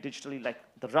looks very digitally like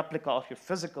the replica of your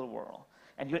physical world.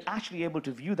 And you're actually able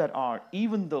to view that art,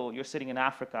 even though you're sitting in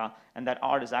Africa, and that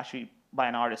art is actually by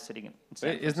an artist sitting in San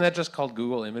Francisco. Isn't that just called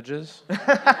Google Images?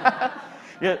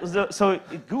 Yeah, so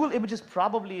Google Images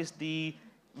probably is the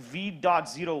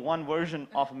V.01 version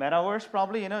of metaverse,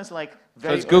 probably. You know, it's like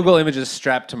very. So it's Google Images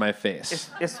strapped to my face.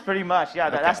 It's pretty much, yeah.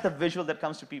 Okay. That's the visual that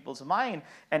comes to people's mind.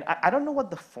 And I don't know what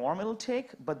the form it'll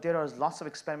take, but there is lots of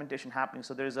experimentation happening.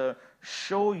 So there's a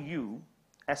ShowU,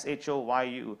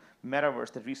 SHOYU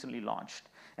metaverse that recently launched.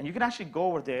 And you can actually go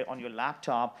over there on your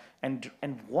laptop and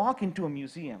walk into a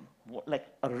museum, like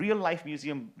a real life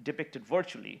museum depicted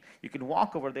virtually. You can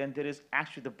walk over there, and there is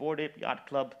actually the Bored Ape Yacht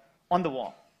Club on the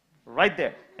wall, right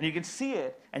there. And you can see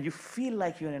it, and you feel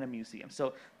like you're in a museum.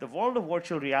 So the world of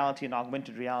virtual reality and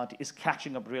augmented reality is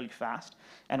catching up really fast.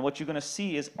 And what you're going to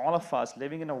see is all of us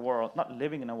living in a world, not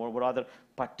living in a world, but rather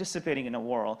participating in a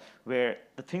world where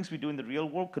the things we do in the real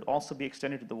world could also be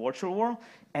extended to the virtual world.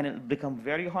 And it'll become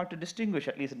very hard to distinguish,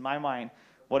 at least in my mind,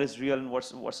 what is real and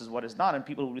versus what is not, and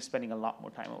people will be spending a lot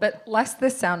more time over it. But lest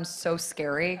this sounds so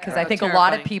scary, because I think a lot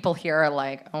terrifying. of people here are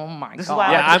like, oh my This is God.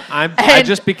 why Yeah, I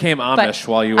just became Amish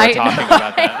while you were I talking know.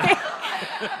 about that.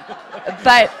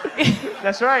 But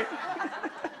That's right.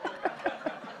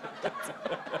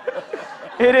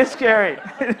 It is scary,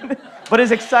 but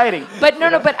it's exciting. But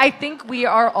but I think we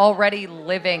are already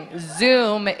living.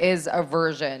 Zoom is a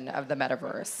version of the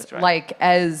metaverse, That's right. like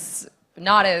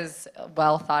not as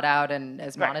well thought out and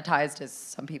as monetized as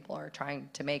some people are trying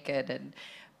to make it.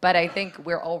 But I think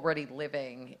we're already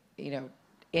living,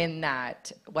 in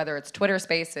that, whether it's Twitter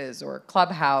Spaces or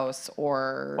Clubhouse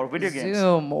or video games.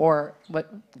 Zoom or what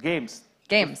Games.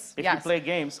 games. If yes. you play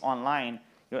games online,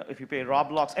 if you play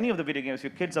Roblox, any of the video games, if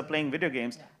your kids are playing video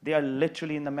games, they are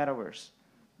literally in the metaverse.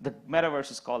 The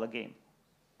metaverse is called a game.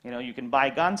 You can buy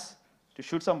guns to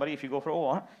shoot somebody if you go for a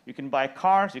war. You can buy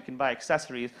cars, you can buy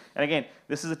accessories. And again,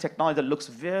 this is a technology that looks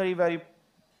very, very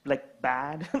like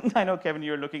bad. I know, Kevin,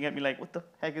 you're looking at me like, what the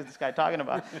heck is this guy talking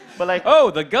about? But like,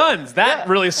 Oh, the guns. That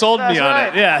really sold me on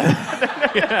it.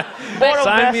 Yeah.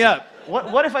 Sign me up.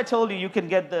 What if I told you you can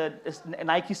get the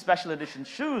Nike special edition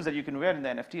shoes that you can wear in the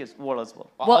NFT as well as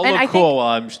well? I'll look cool while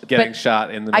I'm getting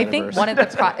shot in the metaverse. I think one of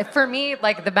the for me,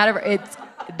 like the metaverse, it's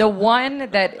the one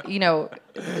that, you know,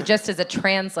 just as a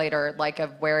translator, like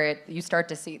of where you start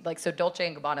to see, like, so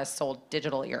Dolce & Gabbana sold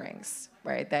digital earrings,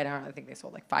 right? I think they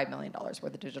sold like $5 million worth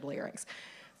of digital earrings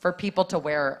for people to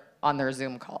wear on their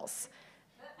Zoom calls.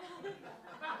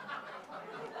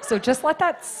 So just let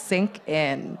that sink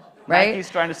in. Right? Nike's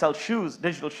trying to sell shoes,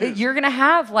 digital shoes. You're gonna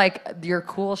have like your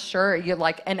cool shirt. You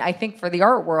like, and I think for the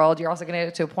art world, you're also gonna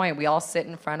get to a point. We all sit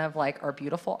in front of like our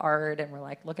beautiful art, and we're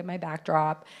like, look at my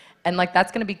backdrop, and like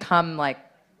that's gonna become like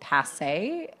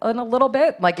passe in a little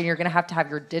bit. Like, and you're gonna have to have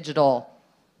your digital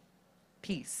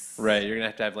piece. Right, you're gonna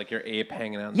have to have like your ape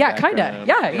hanging out in the Yeah, background.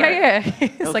 kinda. Yeah.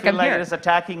 It's It'll like feel I'm like here. it's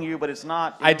attacking you, but it's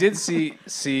not. I did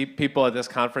see people at this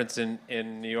conference in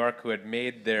New York who had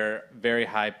made their very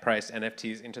high-priced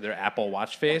NFTs into their Apple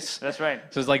Watch face. That's right.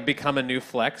 So it's like become a new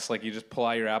flex. Like you just pull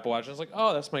out your Apple Watch and it's like,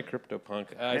 oh, that's my CryptoPunk.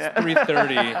 It's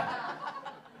 3:30.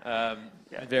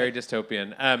 Very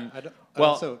dystopian.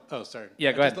 Sorry.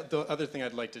 Yeah, go ahead. The other thing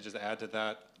I'd like to just add to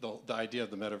that, the idea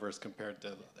of the metaverse compared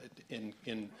to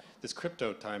in this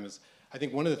crypto time is, I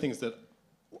think one of the things that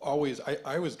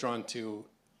I was drawn to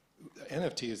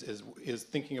NFTs is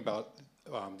thinking about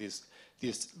these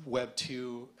Web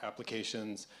 2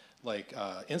 applications like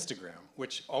Instagram,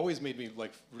 which always made me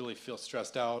like really feel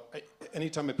stressed out.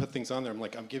 Anytime I put things on there, I'm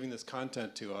like, I'm giving this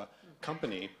content to a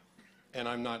company, and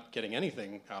I'm not getting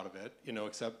anything out of it, you know,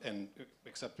 except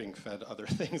being fed other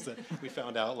things that we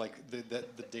found out, like the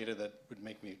data that would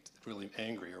make me really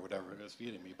angry or whatever it was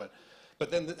feeding me. But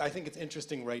then I think it's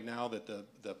interesting right now that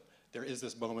there is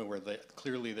this moment where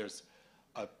clearly there's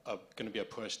going to be a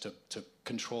push to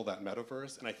control that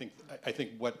metaverse, and I think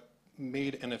what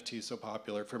made NFTs so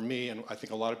popular for me, and I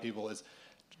think a lot of people, is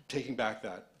taking back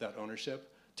that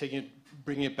ownership,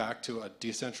 bringing it back to a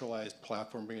decentralized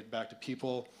platform, bringing it back to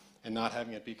people, and not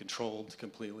having it be controlled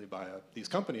completely by these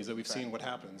companies that we've seen what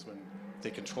happens when they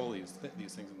control these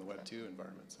things in the Web 2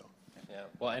 environment. So. Yeah.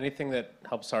 Well, anything that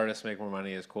helps artists make more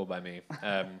money is cool by me.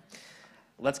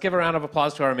 Let's give a round of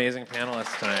applause to our amazing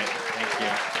panelists tonight. Thank you.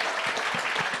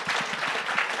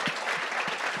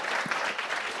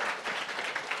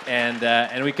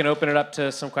 And we can open it up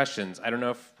to some questions. I don't know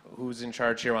if who's in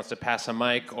charge here wants to pass a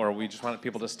mic, or we just want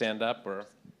people to stand up, or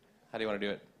how do you want to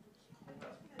do it?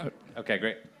 Okay,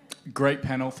 great. Great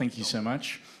panel, thank you so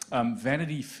much.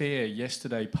 Vanity Fair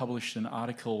yesterday published an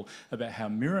article about how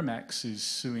Miramax is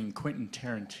suing Quentin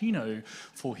Tarantino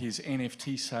for his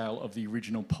NFT sale of the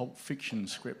original Pulp Fiction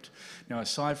script. Now,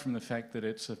 aside from the fact that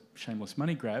it's a shameless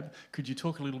money grab, could you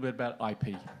talk a little bit about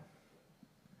IP?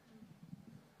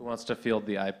 Who wants to field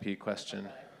the IP question?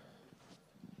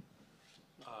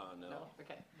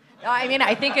 No, I mean,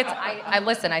 I think it's,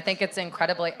 listen, I think it's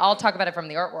incredibly, I'll talk about it from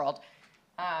the art world.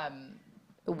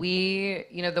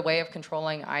 The way of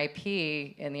controlling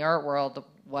IP in the art world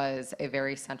was a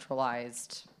very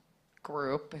centralized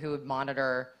group who would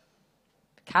monitor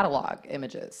catalog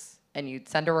images. And you'd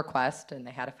send a request, and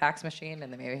they had a fax machine,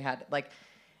 and they maybe had, like,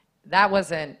 that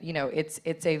wasn't,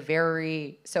 it's a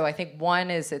very, so I think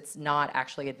one is it's not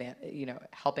actually,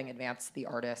 helping advance the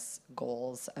artist's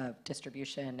goals of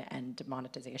distribution and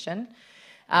monetization.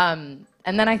 And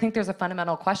then I think there's a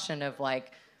fundamental question of,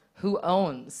 like, who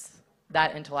owns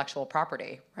that intellectual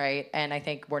property, right? And I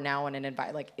think we're now in an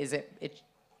environment, like, it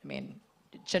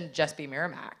shouldn't just be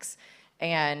Miramax.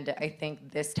 And I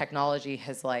think this technology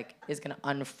is gonna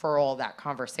unfurl that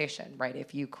conversation, right?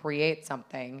 If you create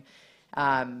something,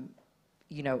 and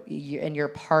you're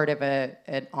part of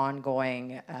an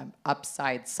ongoing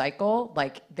upside cycle,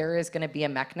 like, there is gonna be a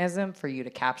mechanism for you to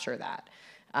capture that.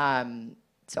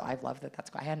 So I love that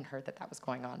I hadn't heard that was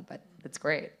going on, but it's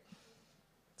great.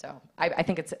 So I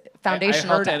think it's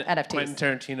foundational to NFTs. Quentin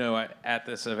Tarantino at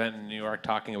this event in New York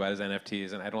talking about his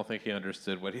NFTs, and I don't think he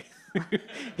understood what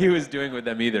he was doing with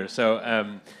them either.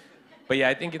 So, but yeah,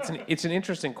 I think it's an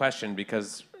interesting question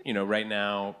because right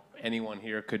now anyone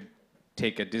here could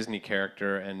take a Disney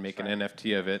character and make an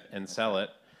NFT of it and sell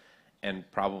it, and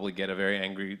probably get a very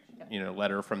angry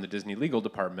letter from the Disney legal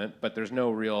department. But there's no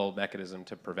real mechanism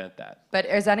to prevent that. But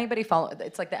is anybody following?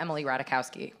 It's like the Emily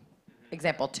Ratajkowski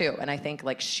example too, and I think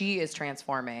like she is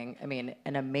transforming. I mean,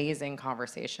 an amazing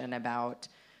conversation about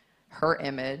her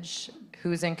image,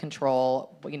 who's in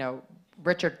control.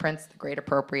 Richard Prince, the great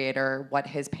appropriator, what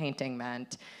his painting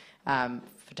meant.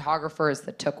 Photographers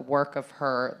that took work of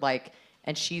her,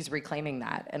 and she's reclaiming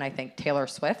that. And I think Taylor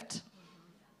Swift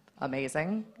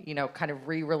amazing. You know, kind of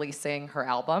re-releasing her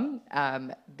album.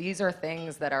 These are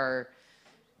things that are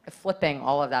flipping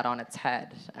all of that on its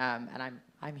head, and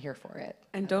I'm here for it.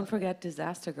 And don't forget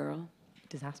Disaster Girl.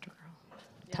 Disaster Girl.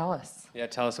 Tell us. Yeah,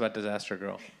 tell us about Disaster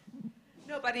Girl.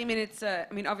 No, but I mean, I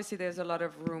mean, obviously, there's a lot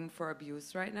of room for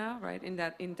abuse right now, right? In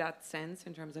that sense,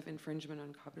 in terms of infringement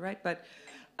on copyright. But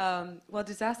well,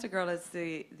 Disaster Girl is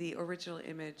the original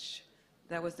image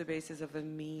that was the basis of a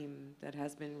meme that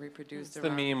has been reproduced. It's the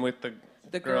meme with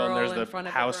the girl and there's in the front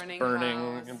of house a burning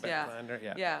house. in Yeah. behind her.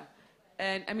 Yeah. Yeah.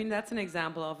 And I mean, that's an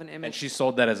example of an image. And she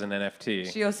sold that as an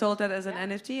NFT. She sold that as an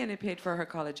NFT, and it paid for her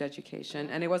college education.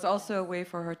 And it was also a way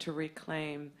for her to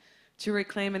reclaim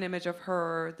an image of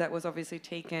her that was obviously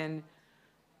taken,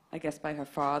 I guess, by her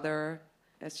father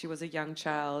as she was a young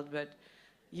child. But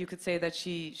you could say that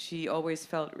she always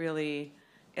felt really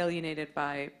alienated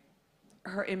by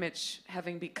her image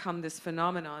having become this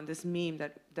phenomenon, this meme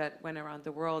that went around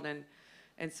the world.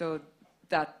 And so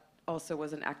that also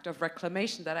was an act of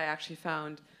reclamation that I actually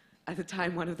found at the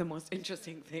time one of the most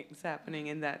interesting things happening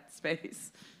in that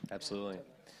space. Absolutely.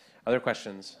 Other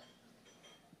questions?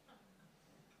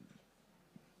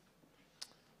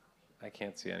 I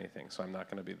can't see anything, so I'm not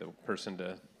going to be the person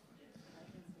to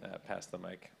pass the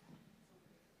mic.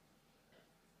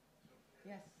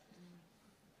 Yes.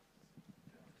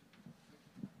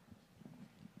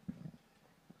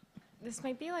 This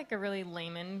might be like a really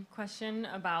layman question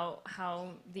about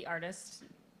how the artist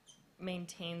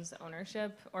maintains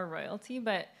ownership or royalty,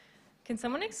 but can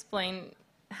someone explain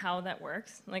how that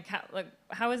works? Like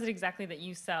how is it exactly that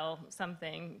you sell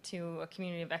something to a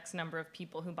community of X number of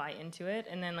people who buy into it,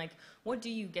 and then like what do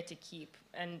you get to keep,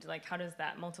 and like how does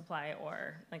that multiply,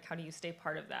 or like how do you stay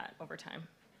part of that over time?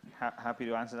 Happy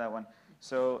to answer that one.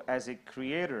 So as a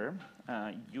creator,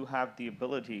 you have the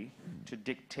ability to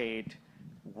dictate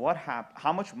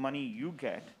how much money you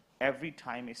get every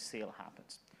time a sale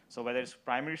happens. So whether it's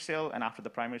primary sale, and after the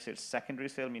primary sale, secondary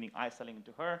sale, meaning I'm selling it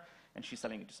to her and she's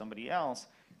selling it to somebody else,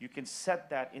 you can set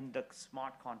that in the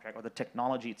smart contract or the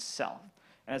technology itself.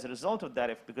 And as a result of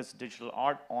that, because digital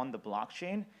art on the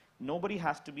blockchain, nobody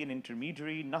has to be an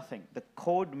intermediary, nothing. The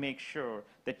code makes sure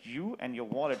that you and your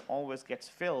wallet always gets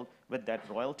filled with that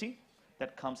royalty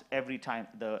that comes every time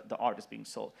the art is being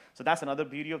sold. So that's another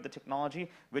beauty of the technology,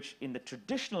 which in the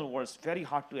traditional world is very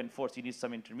hard to enforce. You need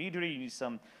some intermediary, you need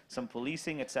some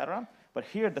policing, etc. But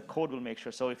here the code will make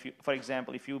sure. So if you, for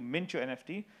example, if you mint your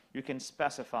NFT, you can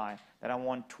specify that I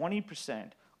want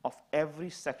 20% of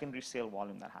every secondary sale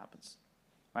volume that happens,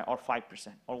 right? Or 5%,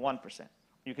 or 1%.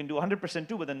 You can do 100%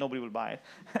 too, but then nobody will buy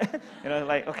it. You know,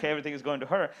 like, okay, everything is going to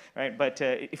her, right? But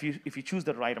if you choose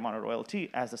the right amount of royalty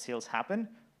as the sales happen,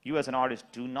 you as an artist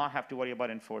do not have to worry about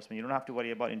enforcement. You don't have to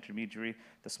worry about intermediary.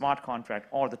 The smart contract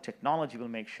or the technology will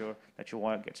make sure that your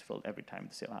wallet gets filled every time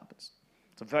the sale happens.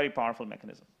 It's a very powerful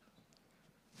mechanism.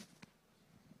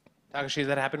 Takeshi, has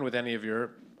that happened with any of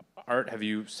your art? Have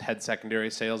you had secondary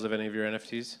sales of any of your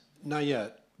NFTs? Not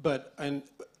yet, but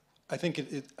I think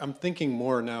I'm thinking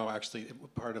more now, actually,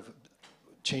 part of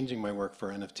changing my work for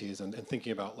NFTs and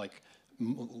thinking about like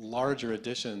larger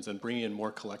editions and bringing in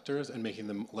more collectors and making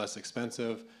them less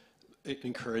expensive,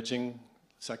 encouraging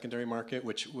secondary market,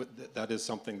 which that is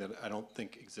something that I don't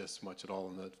think exists much at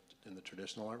all in the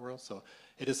traditional art world. So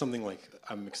it is something like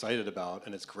I'm excited about,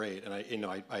 and it's great. And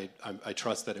I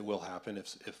trust that it will happen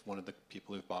if one of the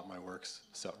people who've bought my works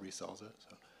resells it.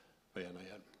 So, but yeah, not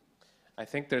yet. I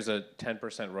think there's a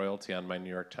 10% royalty on my New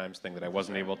York Times thing that I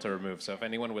wasn't able to remove. So if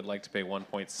anyone would like to pay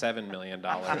 $1.7 million for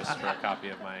a copy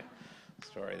of my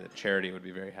story, the charity would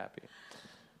be very happy.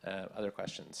 Other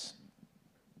questions?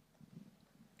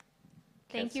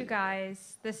 Thank you,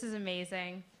 guys. This is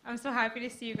amazing. I'm so happy to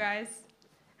see you guys.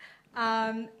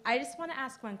 I just want to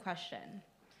ask one question.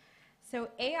 So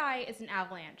AI is an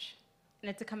avalanche, and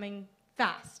it's coming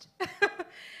fast.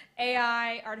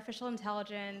 AI, artificial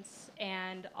intelligence,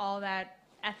 and all that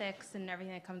ethics and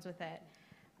everything that comes with it.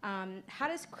 How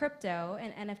does crypto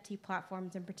and NFT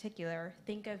platforms in particular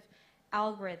think of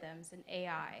algorithms and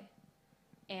AI,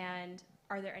 and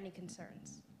are there any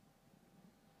concerns?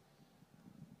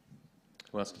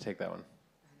 Who wants to take that one?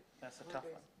 That's a tough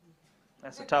one.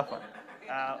 That's a tough one.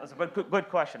 It's a good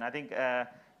question. I think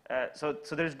so.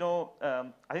 There's no.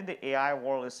 I think the AI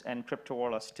world and crypto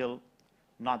world are still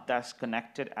not that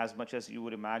connected as much as you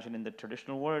would imagine in the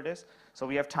traditional world is. So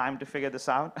we have time to figure this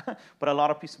out. But a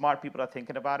lot of smart people are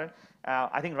thinking about it.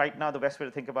 I think right now the best way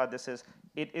to think about this is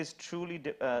it is truly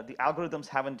the algorithms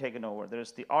haven't taken over.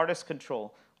 There's the artists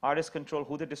control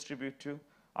who they distribute to,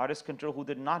 Artists control who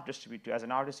they're not distribute to. As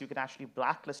an artist, you can actually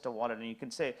blacklist a wallet, and you can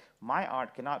say, my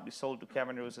art cannot be sold to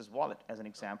Kevin Roose's wallet, as an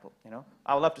example. You know,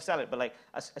 I would love to sell it, but like,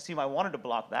 I assume I wanted to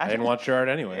block that. I didn't want your art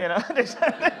anyway. You know,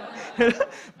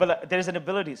 but there's an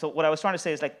ability. So what I was trying to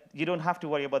say is, like, you don't have to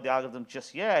worry about the algorithm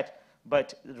just yet.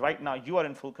 But right now, you are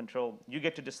in full control. You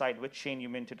get to decide which chain you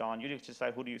mint it on. You get to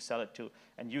decide who do you sell it to,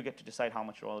 and you get to decide how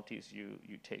much royalties you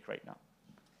take right now.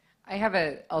 I have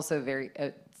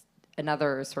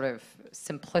another sort of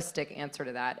simplistic answer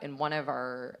to that. And one of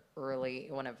a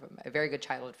very good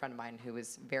childhood friend of mine who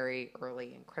was very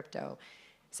early in crypto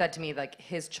said to me, like,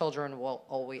 his children will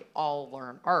always all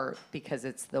learn art because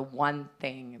it's the one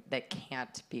thing that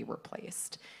can't be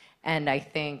replaced. And I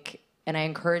think, and I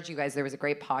encourage you guys, there was a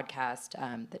great podcast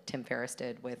that Tim Ferriss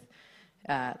did with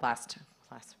last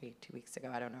week, 2 weeks ago,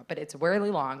 I don't know, but it's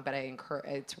really long, but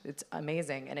it's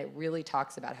amazing, and it really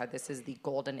talks about how this is the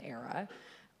golden era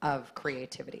of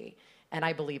creativity, and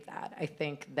I believe that. I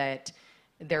think that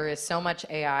there is so much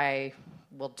AI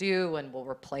will do and will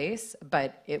replace,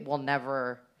 but it will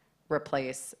never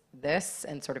replace this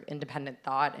and sort of independent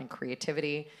thought and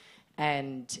creativity,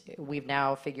 and we've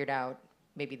now figured out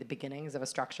maybe the beginnings of a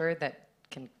structure that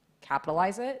can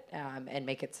capitalize it and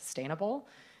make it sustainable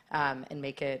and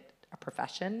make it a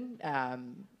profession,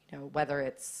 you know, whether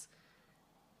it's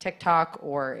TikTok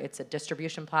or it's a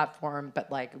distribution platform,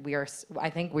 but like I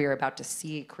think we are about to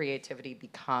see creativity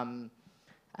become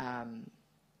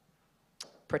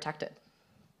protected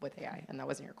with AI, and that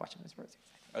wasn't your question, Ms. Rosie.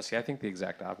 Oh, see, I think the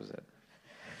exact opposite.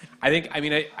 I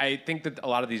think that a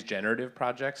lot of these generative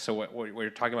projects, so what you're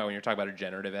talking about when you're talking about a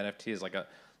generative NFT is like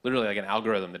literally like an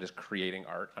algorithm that is creating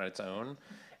art on its own,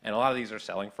 and a lot of these are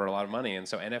selling for a lot of money, and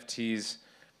so NFTs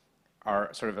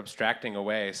are sort of abstracting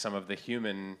away some of the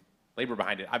human labor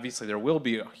behind it. Obviously, there will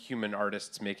be human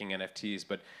artists making NFTs,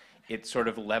 but it sort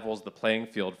of levels the playing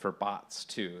field for bots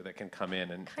too that can come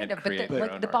in and create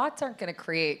their own the art. bots aren't going to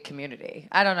create community.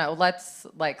 I don't know. Let's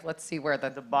see where the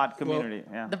bot community.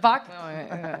 Yeah. The bot.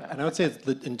 And I would say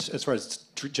as far as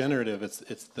generative,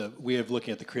 it's the way of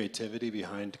looking at the creativity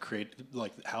behind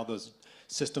like how those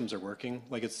systems are working.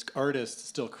 Like it's artists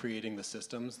still creating the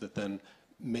systems that then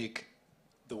make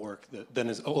the work that then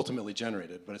is ultimately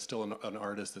generated, but it's still an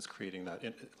artist that's creating that,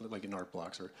 like in art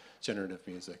blocks or generative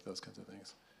music, those kinds of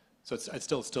things. So it's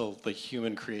still the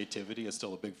human creativity is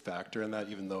still a big factor in that,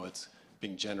 even though it's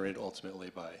being generated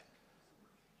ultimately by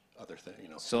other things, you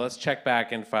know. So let's check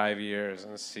back in 5 years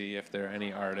and see if there are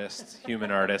any artists,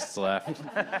 human artists left.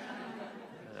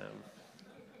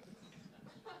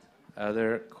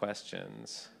 Other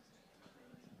questions?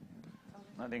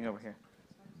 Nothing over here.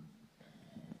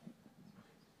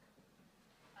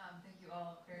 Thank you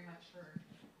all very much for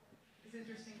this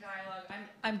interesting dialogue.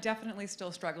 I'm definitely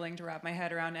still struggling to wrap my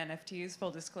head around NFTs, full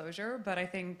disclosure, but I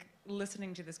think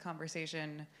listening to this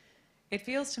conversation, it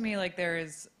feels to me like there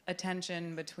is a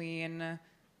tension between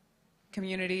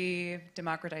community,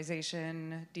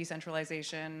 democratization,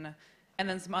 decentralization, and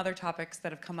then some other topics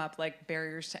that have come up, like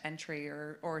barriers to entry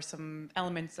or some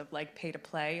elements of like pay to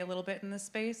play a little bit in this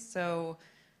space. So,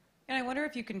 and I wonder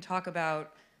if you can talk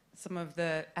about some of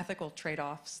the ethical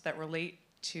trade-offs that relate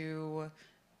to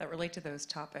those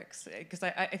topics, because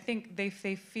I think they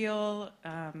feel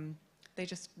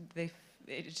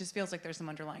it just feels like there's some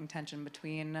underlying tension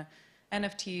between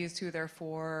NFTs, who they're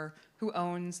for, who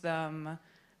owns them,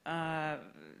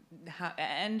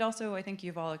 and also I think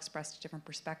you've all expressed different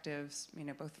perspectives, you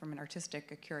know, both from an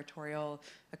artistic, a curatorial,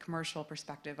 a commercial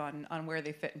perspective on where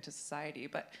they fit into society.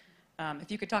 But if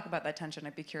you could talk about that tension,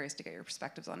 I'd be curious to get your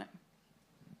perspectives on it.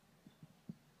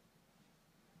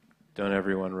 Don't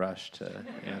everyone rush to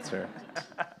answer.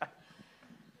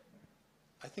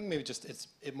 I think maybe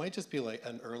it might just be like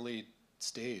an early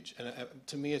stage, and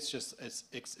to me it's just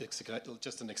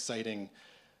an exciting.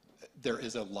 There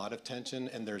is a lot of tension,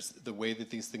 and there's the way that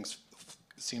these things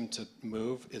seem to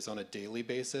move is on a daily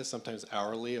basis, sometimes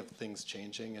hourly, of things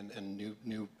changing and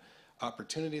new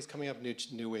opportunities coming up,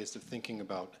 new ways of thinking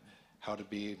about how to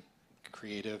be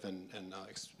creative and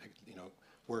you know,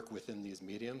 work within these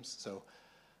mediums. So.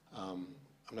 I'm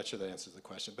not sure that answers the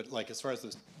question, but like as far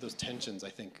as those tensions, I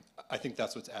think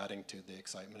that's what's adding to the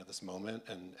excitement of this moment,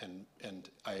 and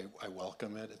I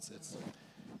welcome it.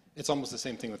 It's almost the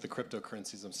same thing with the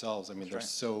cryptocurrencies themselves. I mean, they're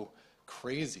so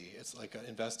crazy. It's like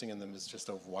investing in them is just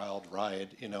a wild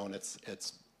ride, you know, and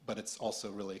but it's also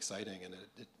really exciting, and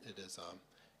it is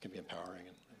can be empowering.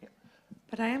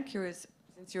 But I am curious,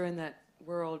 since you're in that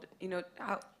world, you know,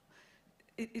 how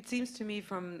it seems to me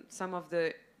from some of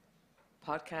the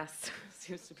podcasts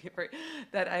seems to be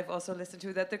that I've also listened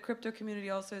to, that the crypto community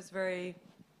also is very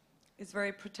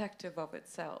protective of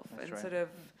itself. That's and right. Sort of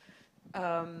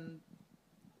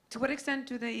to what extent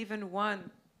do they even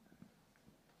want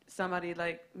somebody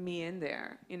like me in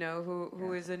there,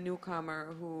 who is a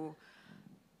newcomer, who,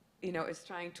 is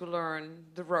trying to learn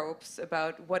the ropes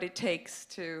about what it takes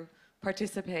to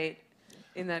participate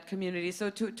in that community. So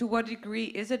to what degree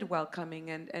is it welcoming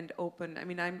and open? I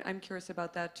mean, I'm curious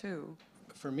about that too.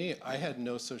 For me, I had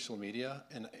no social media,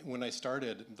 and when I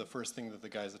started, the first thing that the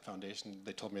guys at Foundation,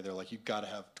 they told me, they're like, you've got to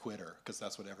have Twitter, because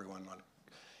that's what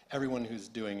everyone who's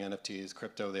doing NFTs,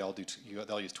 crypto,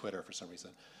 they'll use Twitter for some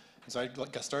reason. And so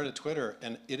I started Twitter,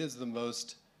 and it is the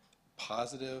most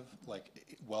positive,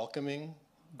 welcoming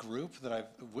group that I've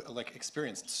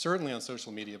experienced, certainly on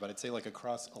social media, but I'd say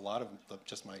across a lot of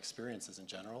just my experiences in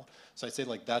general. So I'd say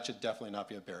that should definitely not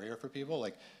be a barrier for people.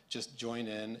 Just join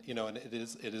in, and it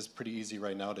is pretty easy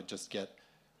right now to just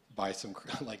buy some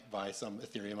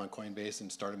Ethereum on Coinbase and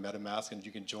start a MetaMask, and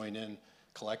you can join in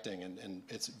collecting, and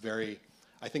it's very,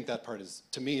 I think that part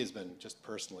to me has been just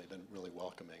personally been really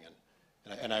welcoming,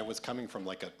 and I was coming from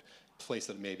a place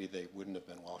that maybe they wouldn't have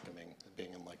been welcoming,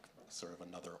 being in sort of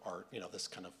another art, this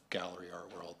kind of gallery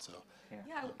art world. So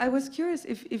yeah, I was curious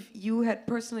if you had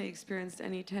personally experienced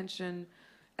any tension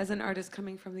as an artist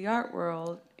coming from the art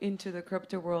world into the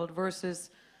crypto world versus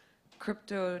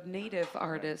crypto native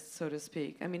artists, so to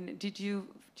speak. I mean, did you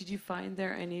find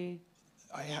there any?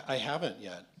 I haven't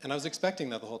yet, and I was expecting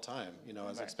that the whole time. I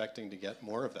was expecting to get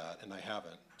more of that, and I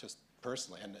haven't, just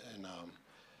personally, and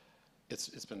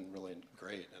it's been really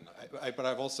great, and but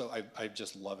I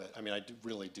just love it. I mean,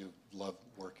 really do love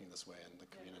working this way in the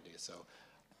community. So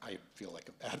I feel like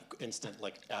an instant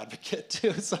advocate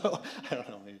too. So I don't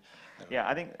know. Yeah,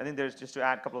 I think there's, just to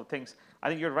add a couple of things. I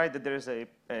think you're right that there is a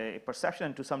perception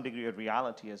and to some degree a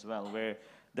reality as well, where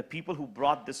the people who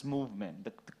brought this movement,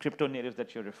 the crypto natives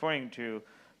that you're referring to,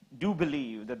 do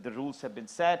believe that the rules have been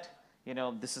set.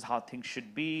 This is how things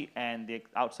should be, and the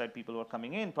outside people who are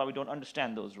coming in probably don't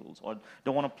understand those rules or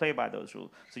don't want to play by those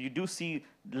rules. So you do see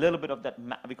a little bit of that,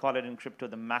 we call it in crypto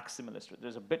the maximalist.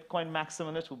 There's a Bitcoin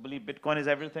maximalist who believe Bitcoin is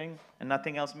everything and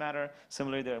nothing else matters.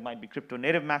 Similarly, there might be crypto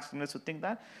native maximalists who think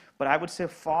that. But I would say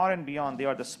far and beyond, they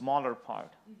are the smaller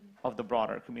part of the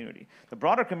broader community. The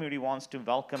broader community wants to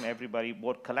welcome everybody,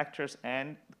 both collectors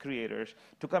and creators,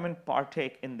 to come and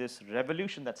partake in this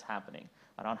revolution that's happening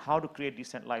around how to create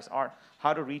decentralized art,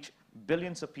 how to reach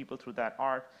billions of people through that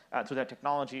art, through that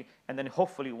technology, and then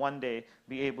hopefully one day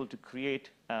be able to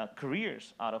create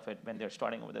careers out of it when they're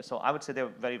starting over there. So I would say they're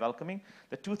very welcoming.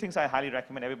 The two things I highly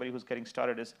recommend everybody who's getting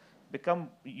started is become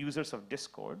users of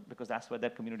Discord, because that's where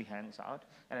that community hangs out.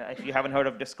 And if you haven't heard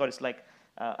of Discord, it's like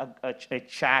a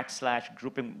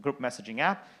chat/group messaging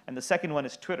app. And the second one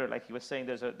is Twitter. Like he was saying,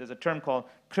 there's a term called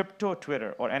crypto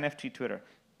Twitter or NFT Twitter.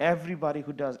 Everybody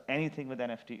who does anything with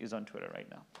NFT is on Twitter right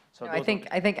now. So I think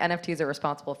NFTs are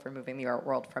responsible for moving the art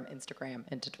world from Instagram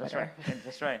into Twitter.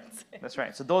 That's right. That's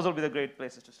right. So those will be the great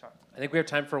places to start. I think we have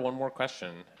time for one more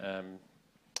question.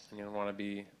 Anyone want to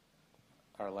be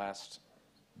our last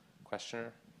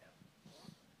questioner?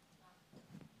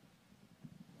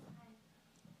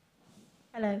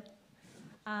 Hello.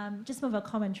 Just more of a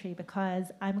commentary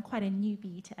because I'm quite a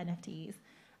newbie to NFTs.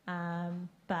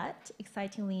 But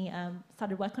excitingly,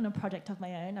 started working on a project of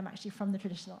my own. I'm actually from the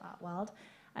traditional art world.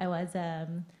 I was a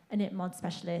knit mod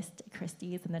specialist at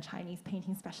Christie's and a Chinese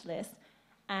painting specialist.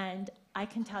 And I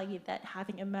can tell you that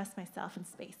having immersed myself in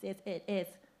spaces, it is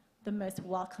the most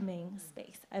welcoming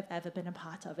space I've ever been a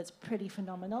part of. It's pretty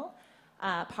phenomenal.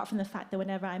 Apart from the fact that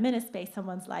whenever I'm in a space,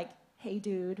 someone's like, hey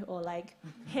dude, or like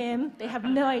him, they have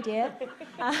no idea.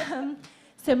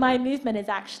 So my movement is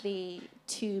actually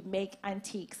to make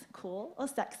antiques cool or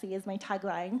sexy is my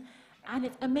tagline. And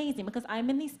it's amazing because I'm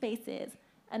in these spaces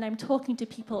and I'm talking to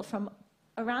people from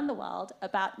around the world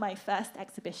about my first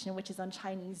exhibition, which is on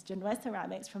Chinese Junwei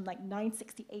ceramics from like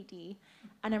 960 AD.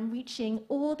 And I'm reaching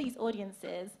all these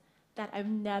audiences that I've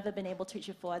never been able to reach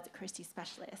before as a Christie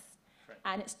specialist. Right.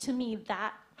 And it's, to me,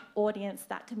 that audience,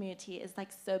 that community is like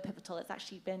so pivotal. It's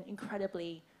actually been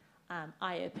incredibly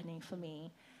eye-opening for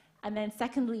me. And then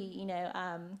secondly,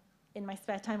 in my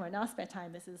spare time, or in our spare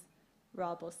time, this is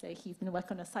Rob also, he's been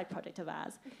working on a side project of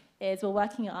ours, is we're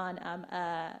working on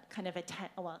a kind of it's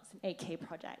an 8K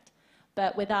project.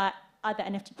 But with our other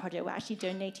NFT project, we're actually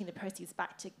donating the proceeds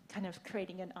back to kind of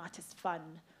creating an artist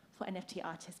fund for NFT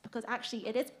artists, because actually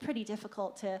it is pretty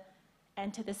difficult to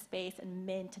enter this space and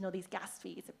mint and all these gas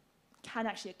fees. It can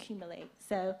actually accumulate.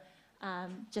 So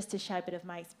just to share a bit of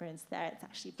my experience there, it's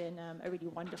actually been a really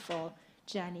wonderful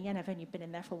journey, and I've only been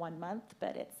in there for 1 month,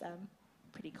 but it's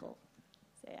pretty cool.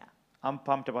 So yeah. I'm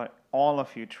pumped about all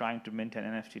of you trying to mint an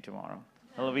NFT tomorrow.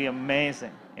 It'll be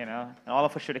amazing, you know, and all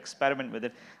of us should experiment with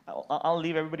it. I'll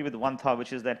leave everybody with one thought,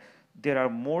 which is that there are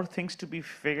more things to be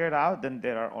figured out than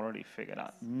there are already figured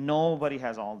out. Nobody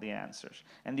has all the answers.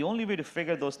 And the only way to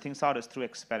figure those things out is through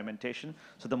experimentation.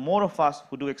 So the more of us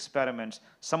who do experiments,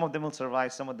 some of them will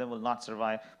survive, some of them will not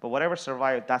survive. But whatever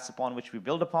survive, that's upon which we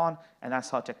build upon, and that's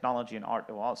how technology and art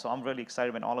evolve. So I'm really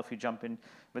excited when all of you jump in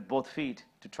with both feet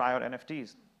to try out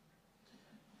NFTs.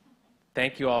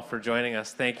 Thank you all for joining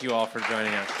us. Thank you all for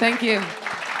joining us. Thank you.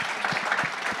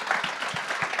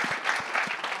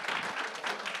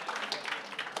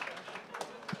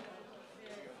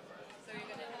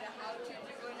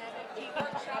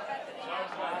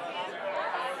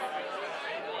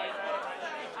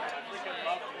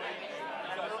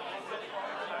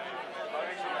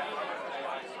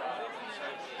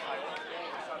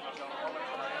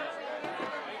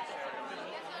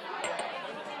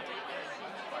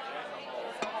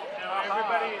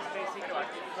 Everybody is basically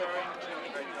referring to